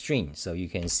is a string, so you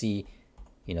can see,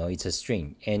 it's a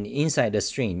string, and inside the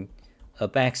string, a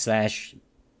backslash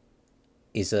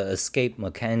is an escape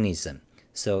mechanism.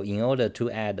 So in order to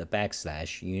add a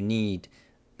backslash, you need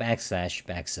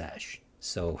backslash.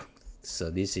 So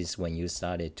this is when you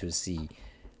started to see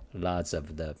lots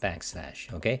of the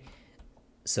backslash. Okay,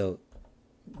 so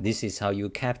this is how you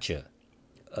capture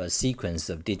a sequence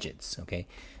of digits. Okay,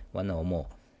 one or more.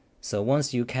 So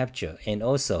once you capture, and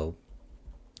also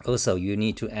you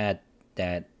need to add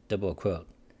that double quote,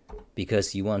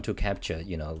 because you want to capture,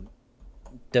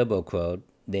 double quote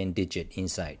then digit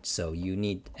inside. So you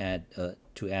need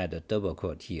to add a double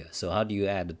quote here. So how do you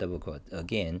add a double quote?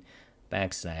 Again,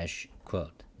 backslash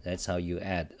quote. That's how you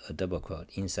add a double quote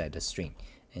inside the string.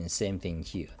 And same thing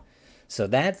here. So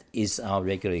that is our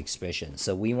regular expression.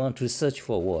 So we want to search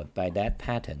for word by that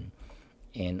pattern,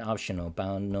 and optional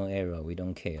bound, no error, we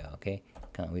don't care. Okay,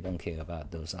 we don't care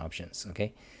about those options.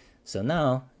 Okay, so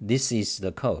now this is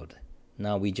the code.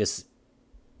 Now we just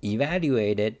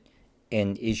evaluate it,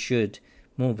 and it should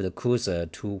move the cursor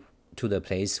to the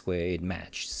place where it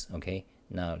matches. Okay,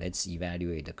 now let's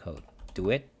evaluate the code. Do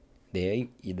it. There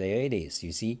it is.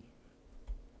 You see.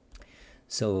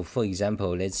 So for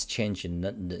example, let's change.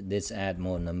 Let's add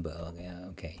more number.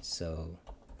 Okay. So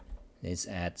let's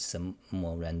add some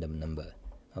more random number.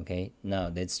 Okay.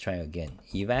 Now let's try again.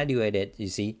 Evaluate it. You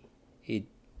see it,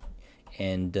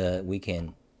 and we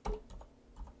can.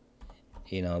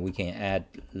 We can add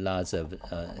lots of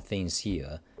things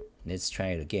here. Let's try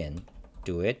it again.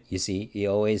 Do it. You see, it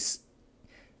always,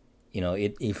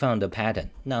 it found the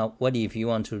pattern. Now, what if you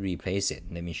want to replace it?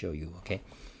 Let me show you. Okay,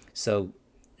 so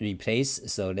replace.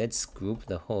 So let's group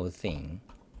the whole thing.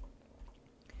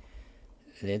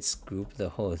 Let's group the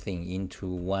whole thing into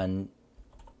one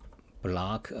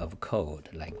block of code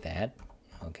like that.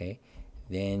 Okay,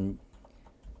 then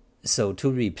so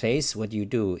to replace, what you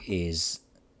do is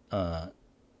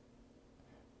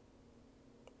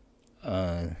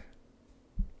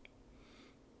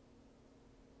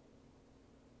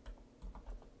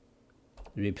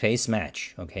replace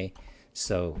match. Okay,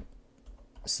 so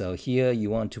here you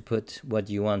want to put what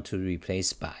you want to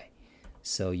replace by.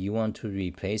 So you want to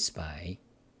replace by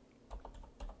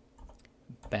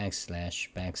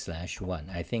 \\1.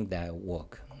 I think that will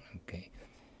work. Okay,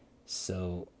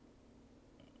 so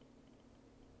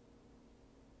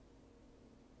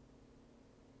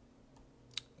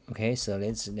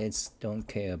let's don't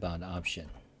care about option.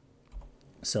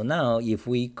 So now if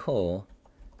we call,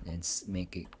 let's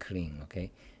make it clean.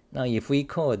 Okay, now if we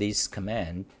call this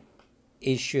command,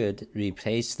 it should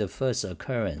replace the first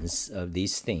occurrence of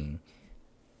this thing,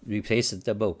 replace the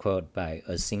double quote by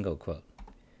a single quote.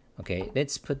 Okay,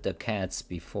 let's put the cats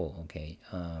before. Okay,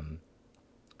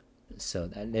 so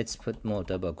let's put more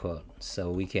double quote,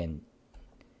 so we can,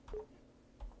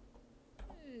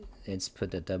 let's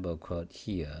put a double quote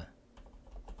here,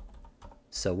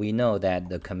 so we know that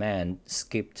the command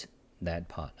skipped that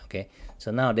part. Okay,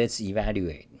 so now let's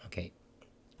evaluate. Okay,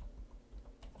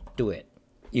 do it.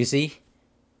 You see,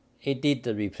 it did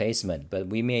the replacement, but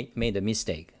we made a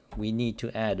mistake. We need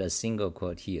to add a single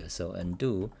quote here. So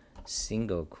undo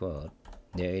single quote.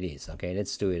 There it is. Okay,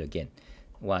 let's do it again.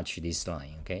 Watch this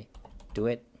line. Okay, do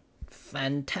it.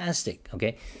 Fantastic.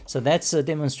 Okay, so that's a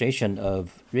demonstration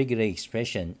of regular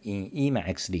expression in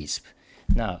Emacs Lisp.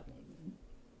 Now,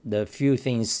 the few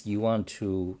things you want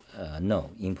to know,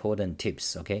 important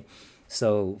tips. Okay,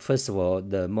 so first of all,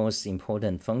 the most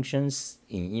important functions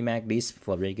in Emacs Lisp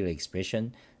for regular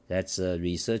expression, that's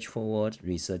research forward,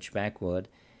 research backward,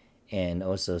 and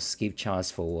also skip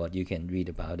charts forward. You can read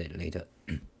about it later.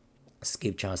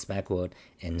 Skip charts backward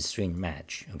and string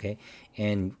match. Okay,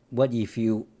 and what if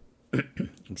you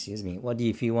excuse me, what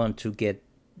if you want to get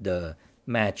the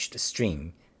matched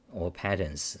string or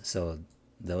patterns? So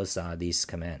those are these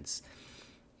commands,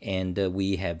 and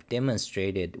we have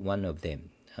demonstrated one of them,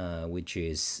 which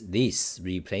is this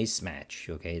replace match.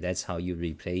 Okay, that's how you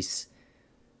replace,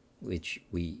 which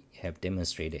we have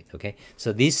demonstrated. Okay,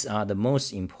 so these are the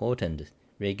most important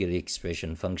regular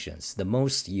expression functions, the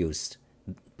most used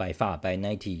by far, by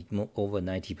over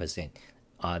 90%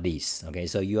 are these. Okay,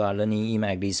 so you are learning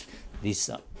Emacs Lisp. These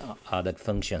are the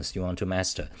functions you want to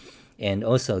master, and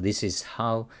also this is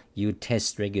how you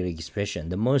test regular expression.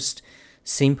 The most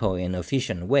simple and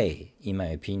efficient way, in my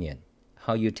opinion,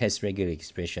 how you test regular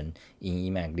expression in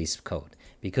Emacs Lisp code,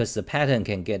 because the pattern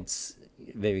can get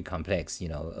very complex,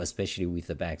 especially with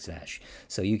the backslash.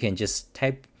 So you can just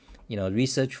type,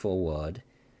 research forward,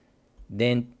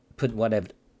 then put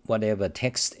whatever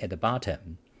text at the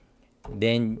bottom,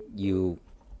 then you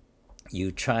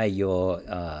try your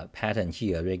pattern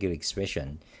here, regular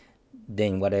expression,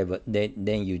 then whatever,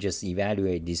 then you just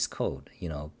evaluate this code, you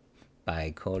know,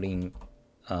 by calling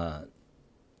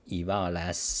eval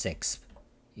last 6.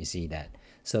 You see that?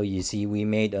 So you see we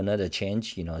made another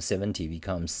change, you know, 70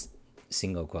 becomes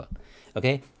single quote.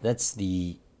 Okay, that's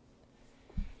the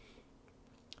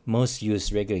most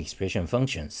used regular expression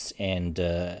functions, and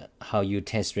how you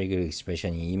test regular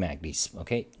expression in emacs lisp.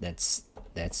 Okay, that's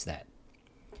that.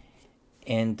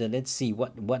 And let's see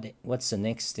what's the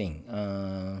next thing.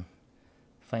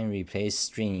 Find replace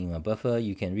string in a buffer.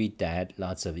 You can read that.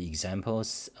 Lots of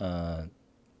examples.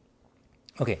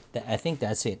 Okay, I think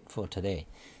that's it for today.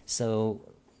 So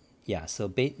yeah, so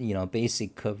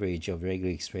basic coverage of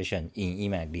regular expression in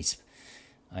emacs lisp.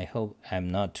 I hope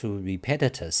I'm not too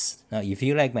repetitious. Now, if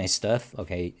you like my stuff,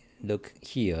 okay, look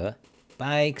here,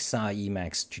 Buy XR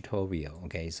Emacs tutorial.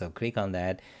 Okay, so click on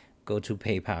that, go to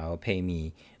PayPal, pay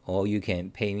me, or you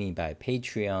can pay me by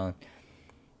Patreon,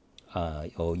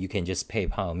 or you can just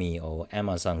PayPal me or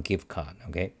Amazon gift card.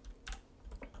 Okay,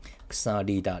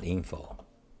 xrd.info.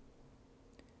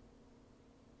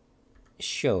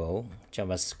 Show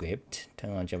JavaScript,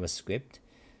 turn on JavaScript.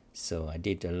 So I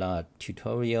did a lot of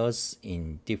tutorials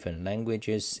in different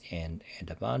languages, and at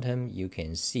the bottom you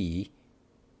can see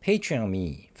Patreon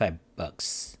me,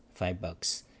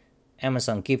 $5,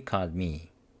 Amazon gift card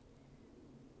me,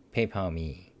 PayPal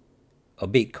me, or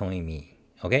Bitcoin me.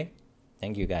 Okay,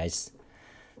 thank you guys.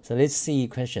 So let's see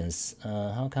questions.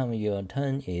 How come your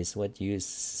tone is what you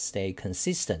stay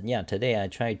consistent? Yeah, today I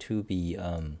try to be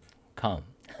calm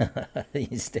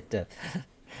instead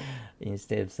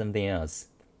of something else.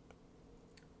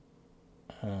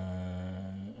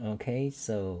 Okay,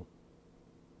 so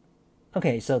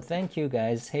thank you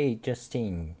guys. Hey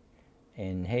Justine,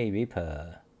 and hey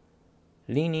Reaper.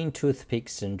 Leaning toothpick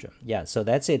syndrome. Yeah, so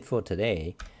that's it for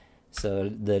today. So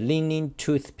the leaning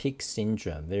toothpick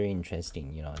syndrome, very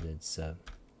interesting. You know, it's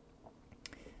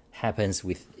happens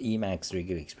with Emacs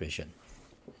regular expression.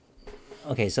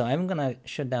 Okay, so I'm gonna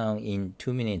shut down in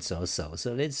 2 minutes or so.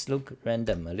 So let's look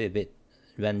random, a little bit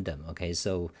random. Okay,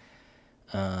 so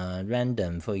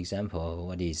random, for example,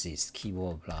 what is this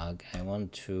keyword block? I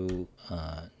want to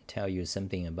tell you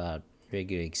something about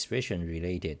regular expression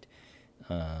related.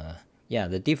 Yeah,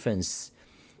 the difference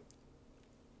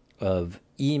of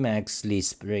Emacs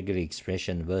Lisp regular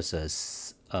expression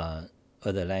versus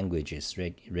other languages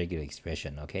regular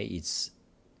expression. Okay, it's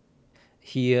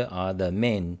here are the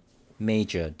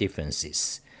major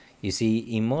differences. You see,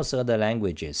 in most other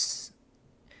languages,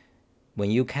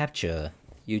 when you capture,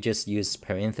 you just use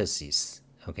parentheses,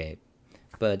 okay?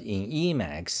 But in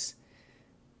Emacs,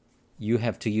 you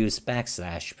have to use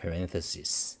backslash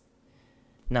parentheses.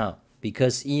 Now,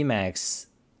 because Emacs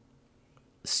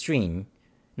string,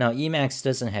 now Emacs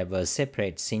doesn't have a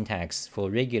separate syntax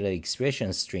for regular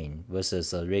expression string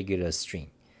versus a regular string.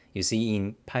 You see,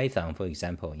 in Python, for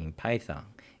example, in Python,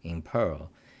 in Perl,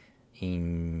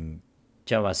 in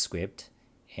JavaScript,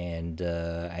 and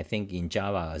I think in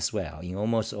Java as well, in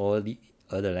almost all the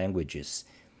other languages,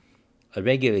 a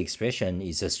regular expression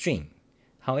is a string.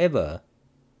 However,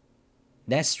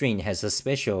 that string has a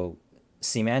special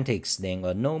semantics than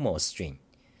a normal string,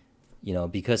 you know,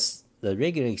 because the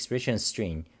regular expression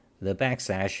string, the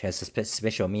backslash has a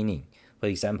special meaning. For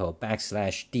example,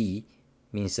 \d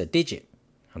means a digit,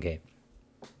 okay?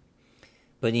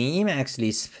 But in Emacs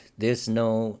Lisp, there's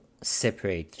no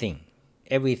separate thing.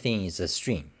 Everything is a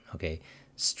string, okay?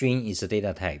 String is a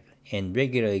data type, and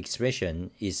regular expression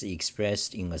is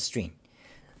expressed in a string.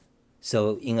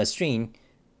 So in a string,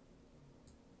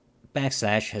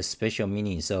 backslash has special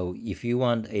meaning. So if you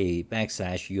want a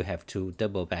backslash, you have to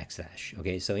double backslash.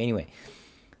 Okay, so anyway,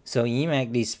 so in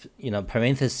Emacs Lisp, you know,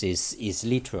 parenthesis is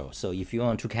literal. So if you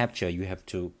want to capture, you have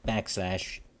to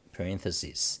backslash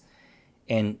parenthesis.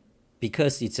 And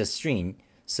because it's a string,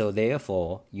 so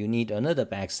therefore you need another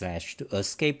backslash to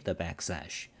escape the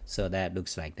backslash. So that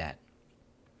looks like that.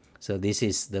 So this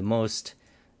is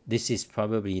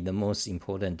probably the most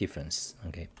important difference.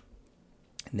 Okay.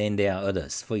 Then there are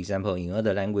others. For example, in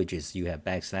other languages, you have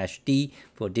 \d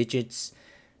for digits,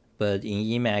 but in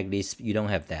Emacs Lisp, you don't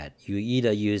have that. You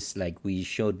either use, like we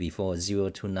showed before, 0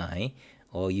 to 9,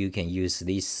 or you can use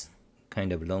this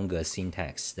kind of longer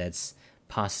syntax. That's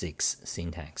POSIX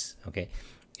syntax. Okay,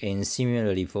 and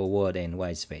similarly for word and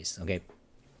white space. Okay,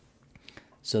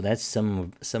 so that's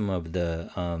some of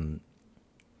the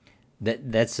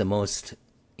that's the most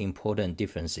important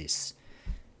differences.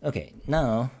 Okay,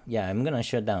 now, yeah, I'm gonna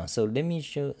shut down. So let me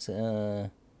show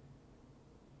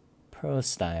Perl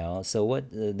style. So what?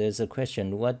 There's a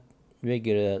question. What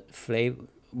regular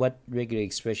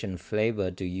expression flavor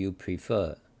do you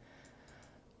prefer?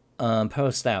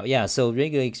 Perl style, yeah. So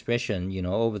regular expression,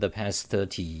 over the past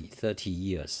 30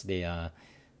 years, there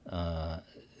are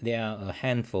a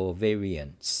handful of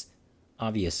variants.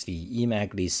 Obviously,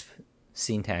 emacs Lisp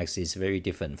syntax is very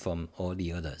different from all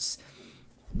the others.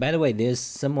 By the way, there's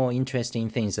some more interesting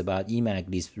things about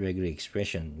emacs Lisp regular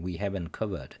expression we haven't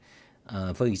covered.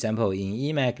 For example, in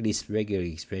emacs Lisp regular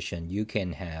expression, you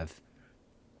can have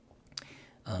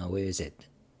where is it?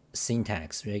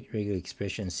 Syntax, regular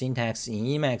expression. Syntax in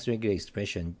emacs regular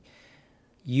expression,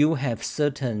 you have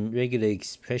certain regular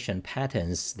expression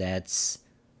patterns that's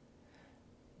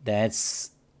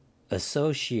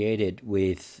associated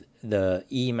with the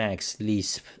emacs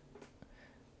Lisp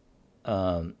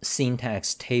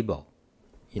syntax table.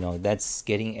 That's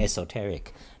getting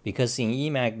esoteric, because in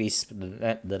emacs Lisp,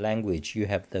 the language, you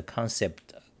have the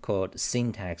concept called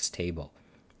syntax table,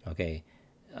 okay,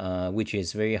 which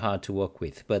is very hard to work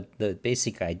with. But the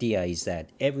basic idea is that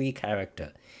every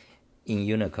character in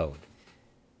Unicode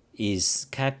is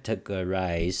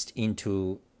categorized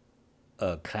into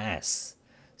a class.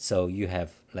 So you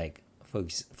have, like,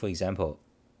 for example,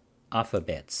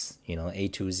 alphabets, A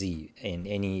to Z, and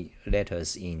any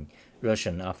letters in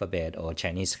Russian alphabet or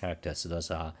Chinese characters. Those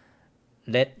are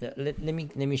let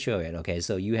me show it. Okay,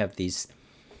 so you have this.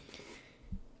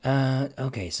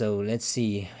 Okay, so let's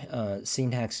see.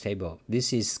 Syntax table.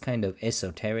 This is kind of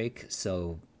esoteric.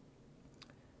 So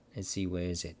let's see, where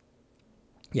is it?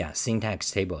 Yeah,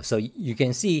 syntax table. So you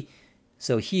can see.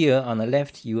 So here on the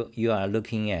left, you are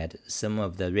looking at some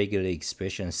of the regular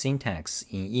expression syntax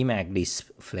in emacs Lisp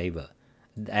flavor.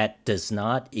 That does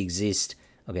not exist.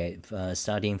 Okay,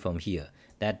 starting from here,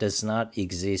 that does not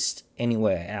exist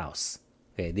anywhere else.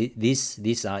 Okay,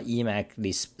 these are emacs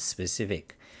Lisp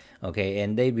specific. Okay,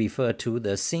 and they refer to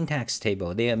the syntax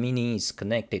table. Their meaning is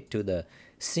connected to the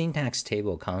syntax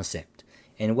table concept.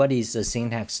 And what is the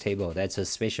syntax table? That's a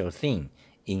special thing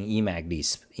in emacs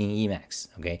Lisp, in emacs.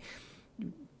 Okay,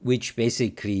 which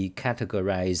basically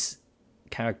categorize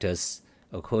characters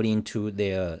according to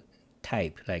their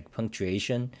type, like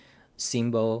punctuation,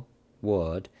 symbol,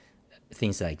 word,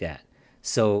 things like that.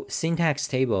 So syntax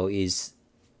table is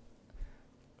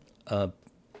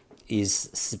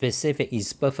specific,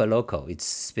 is buffer local. It's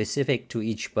specific to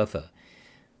each buffer,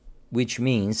 which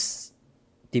means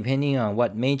depending on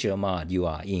what major mod you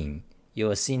are in,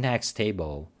 your syntax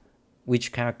table,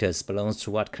 which characters belongs to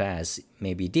what class,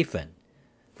 may be different.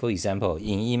 For example,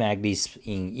 in emacs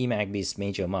Lisp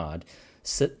major mod,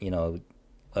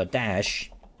 a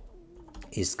dash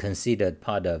is considered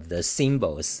part of the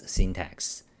symbols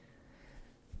syntax.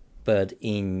 But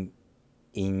in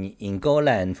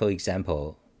Golang, for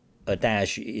example, a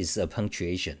dash is a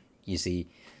punctuation. You see,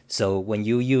 so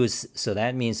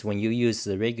that means when you use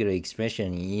the regular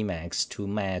expression in Emacs to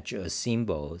match a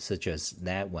symbol such as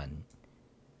that one,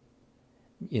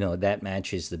 that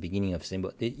matches the beginning of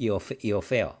symbol, you'll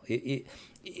fail.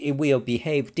 It will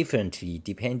behave differently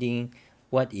depending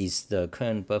what is the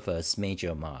current buffer's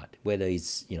major mod, whether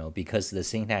it's, because the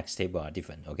syntax table are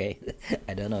different, okay?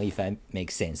 I don't know if I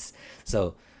make sense.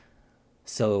 So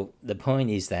the point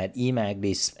is that emacs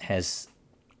Lisp has,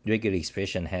 regular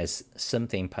expression has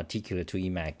something particular to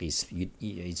emacs Lisp.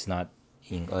 It's not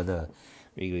in other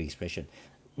regular expression.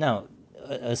 Now,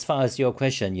 as far as your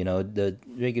question, the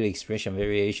regular expression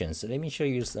variations, let me show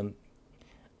you some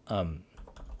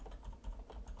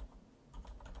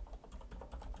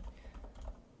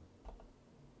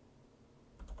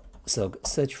so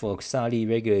search for Xali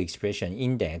regular expression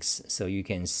index. So you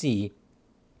can see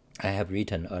I have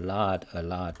written a lot,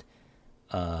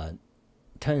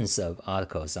 tons of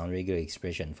articles on regular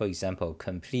expression. For example,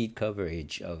 complete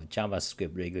coverage of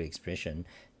JavaScript regular expression,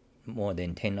 more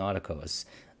than 10 articles.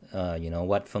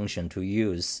 What function to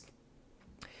use.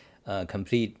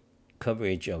 Complete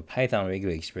coverage of Python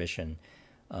regular expression,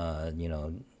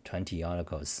 20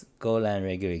 articles. Golang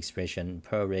regular expression,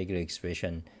 Perl regular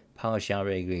expression, PowerShell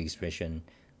regular expression,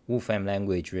 Wolfram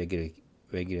language regular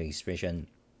expression,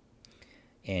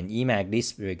 and emacs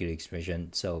Lisp regular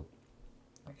expression. So,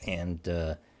 and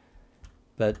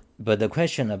but the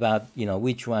question about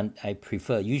which one I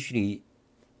prefer, usually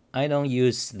I don't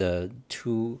use the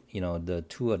two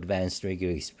advanced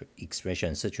regular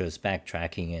expressions such as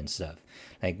backtracking and stuff.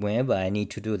 Like whenever I need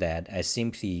to do that, I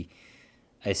simply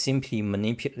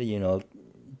manipulate,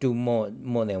 do more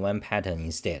than one pattern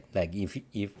instead. Like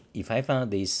if I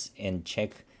found this and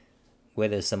check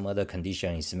whether some other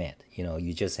condition is met,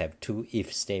 you just have two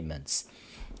if statements.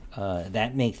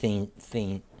 That make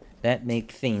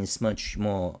things much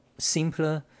more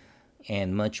simpler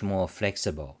and much more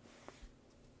flexible,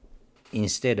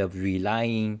 instead of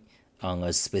relying on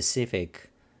a specific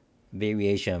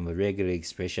variation of a regular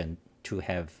expression to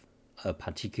have a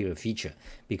particular feature.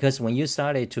 Because when you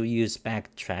started to use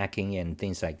backtracking and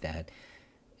things like that,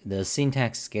 the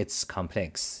syntax gets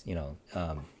complex,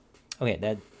 okay,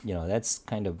 that, that's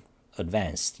kind of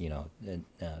advanced, okay,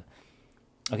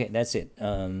 that's it.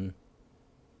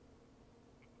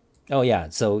 Oh yeah,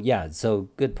 so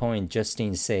good point.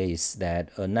 Justin says that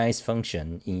a nice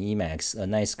function in Emacs, a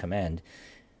nice command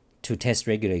to test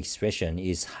regular expression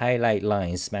is highlight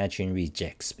lines matching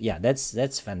regex. Yeah,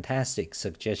 that's fantastic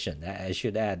suggestion. I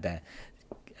should add that.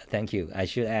 Thank you. I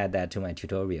should add that to my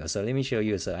tutorial. So let me show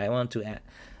you. So I want to add,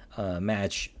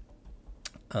 match.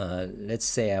 Let's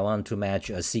say I want to match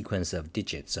a sequence of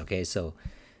digits. Okay, so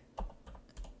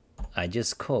I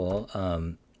just call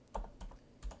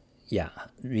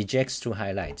regex to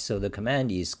highlight. So the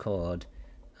command is called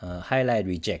highlight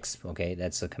regex. Okay,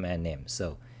 that's the command name.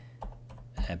 So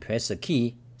I press a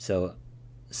key. So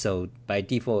by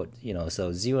default,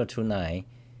 so 0 to 9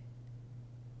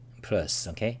 plus.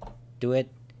 Okay, do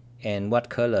it. And what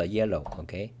color? Yellow.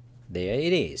 Okay, there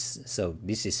it is. So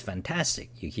this is fantastic.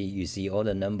 You see all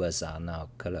the numbers are now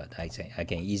colored. I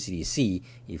can easily see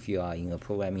if you are in a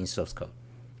programming source code.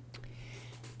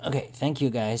 Okay, thank you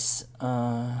guys.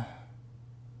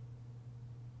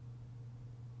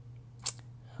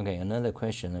 Okay, another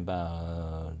question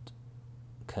about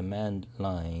command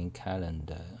line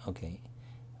calendar. Okay,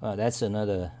 well, that's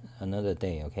another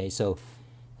day. Okay, so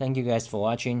thank you guys for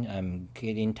watching. I'm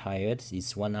getting tired.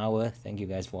 It's 1 hour. Thank you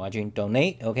guys for watching.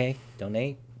 Donate. Okay,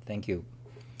 donate. Thank you.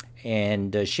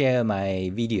 And share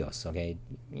my videos. Okay,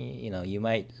 you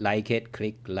might like it.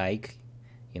 Click like.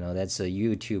 That's a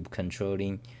YouTube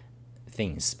controlling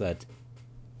things. But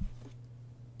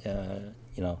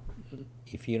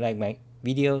if you like my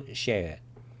video, share it.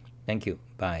 Thank you.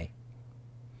 Bye.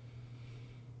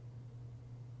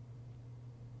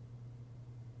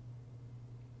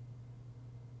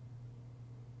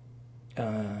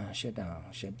 Shut down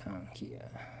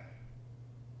here.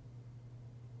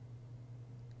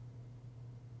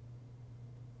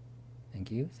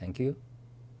 Thank you.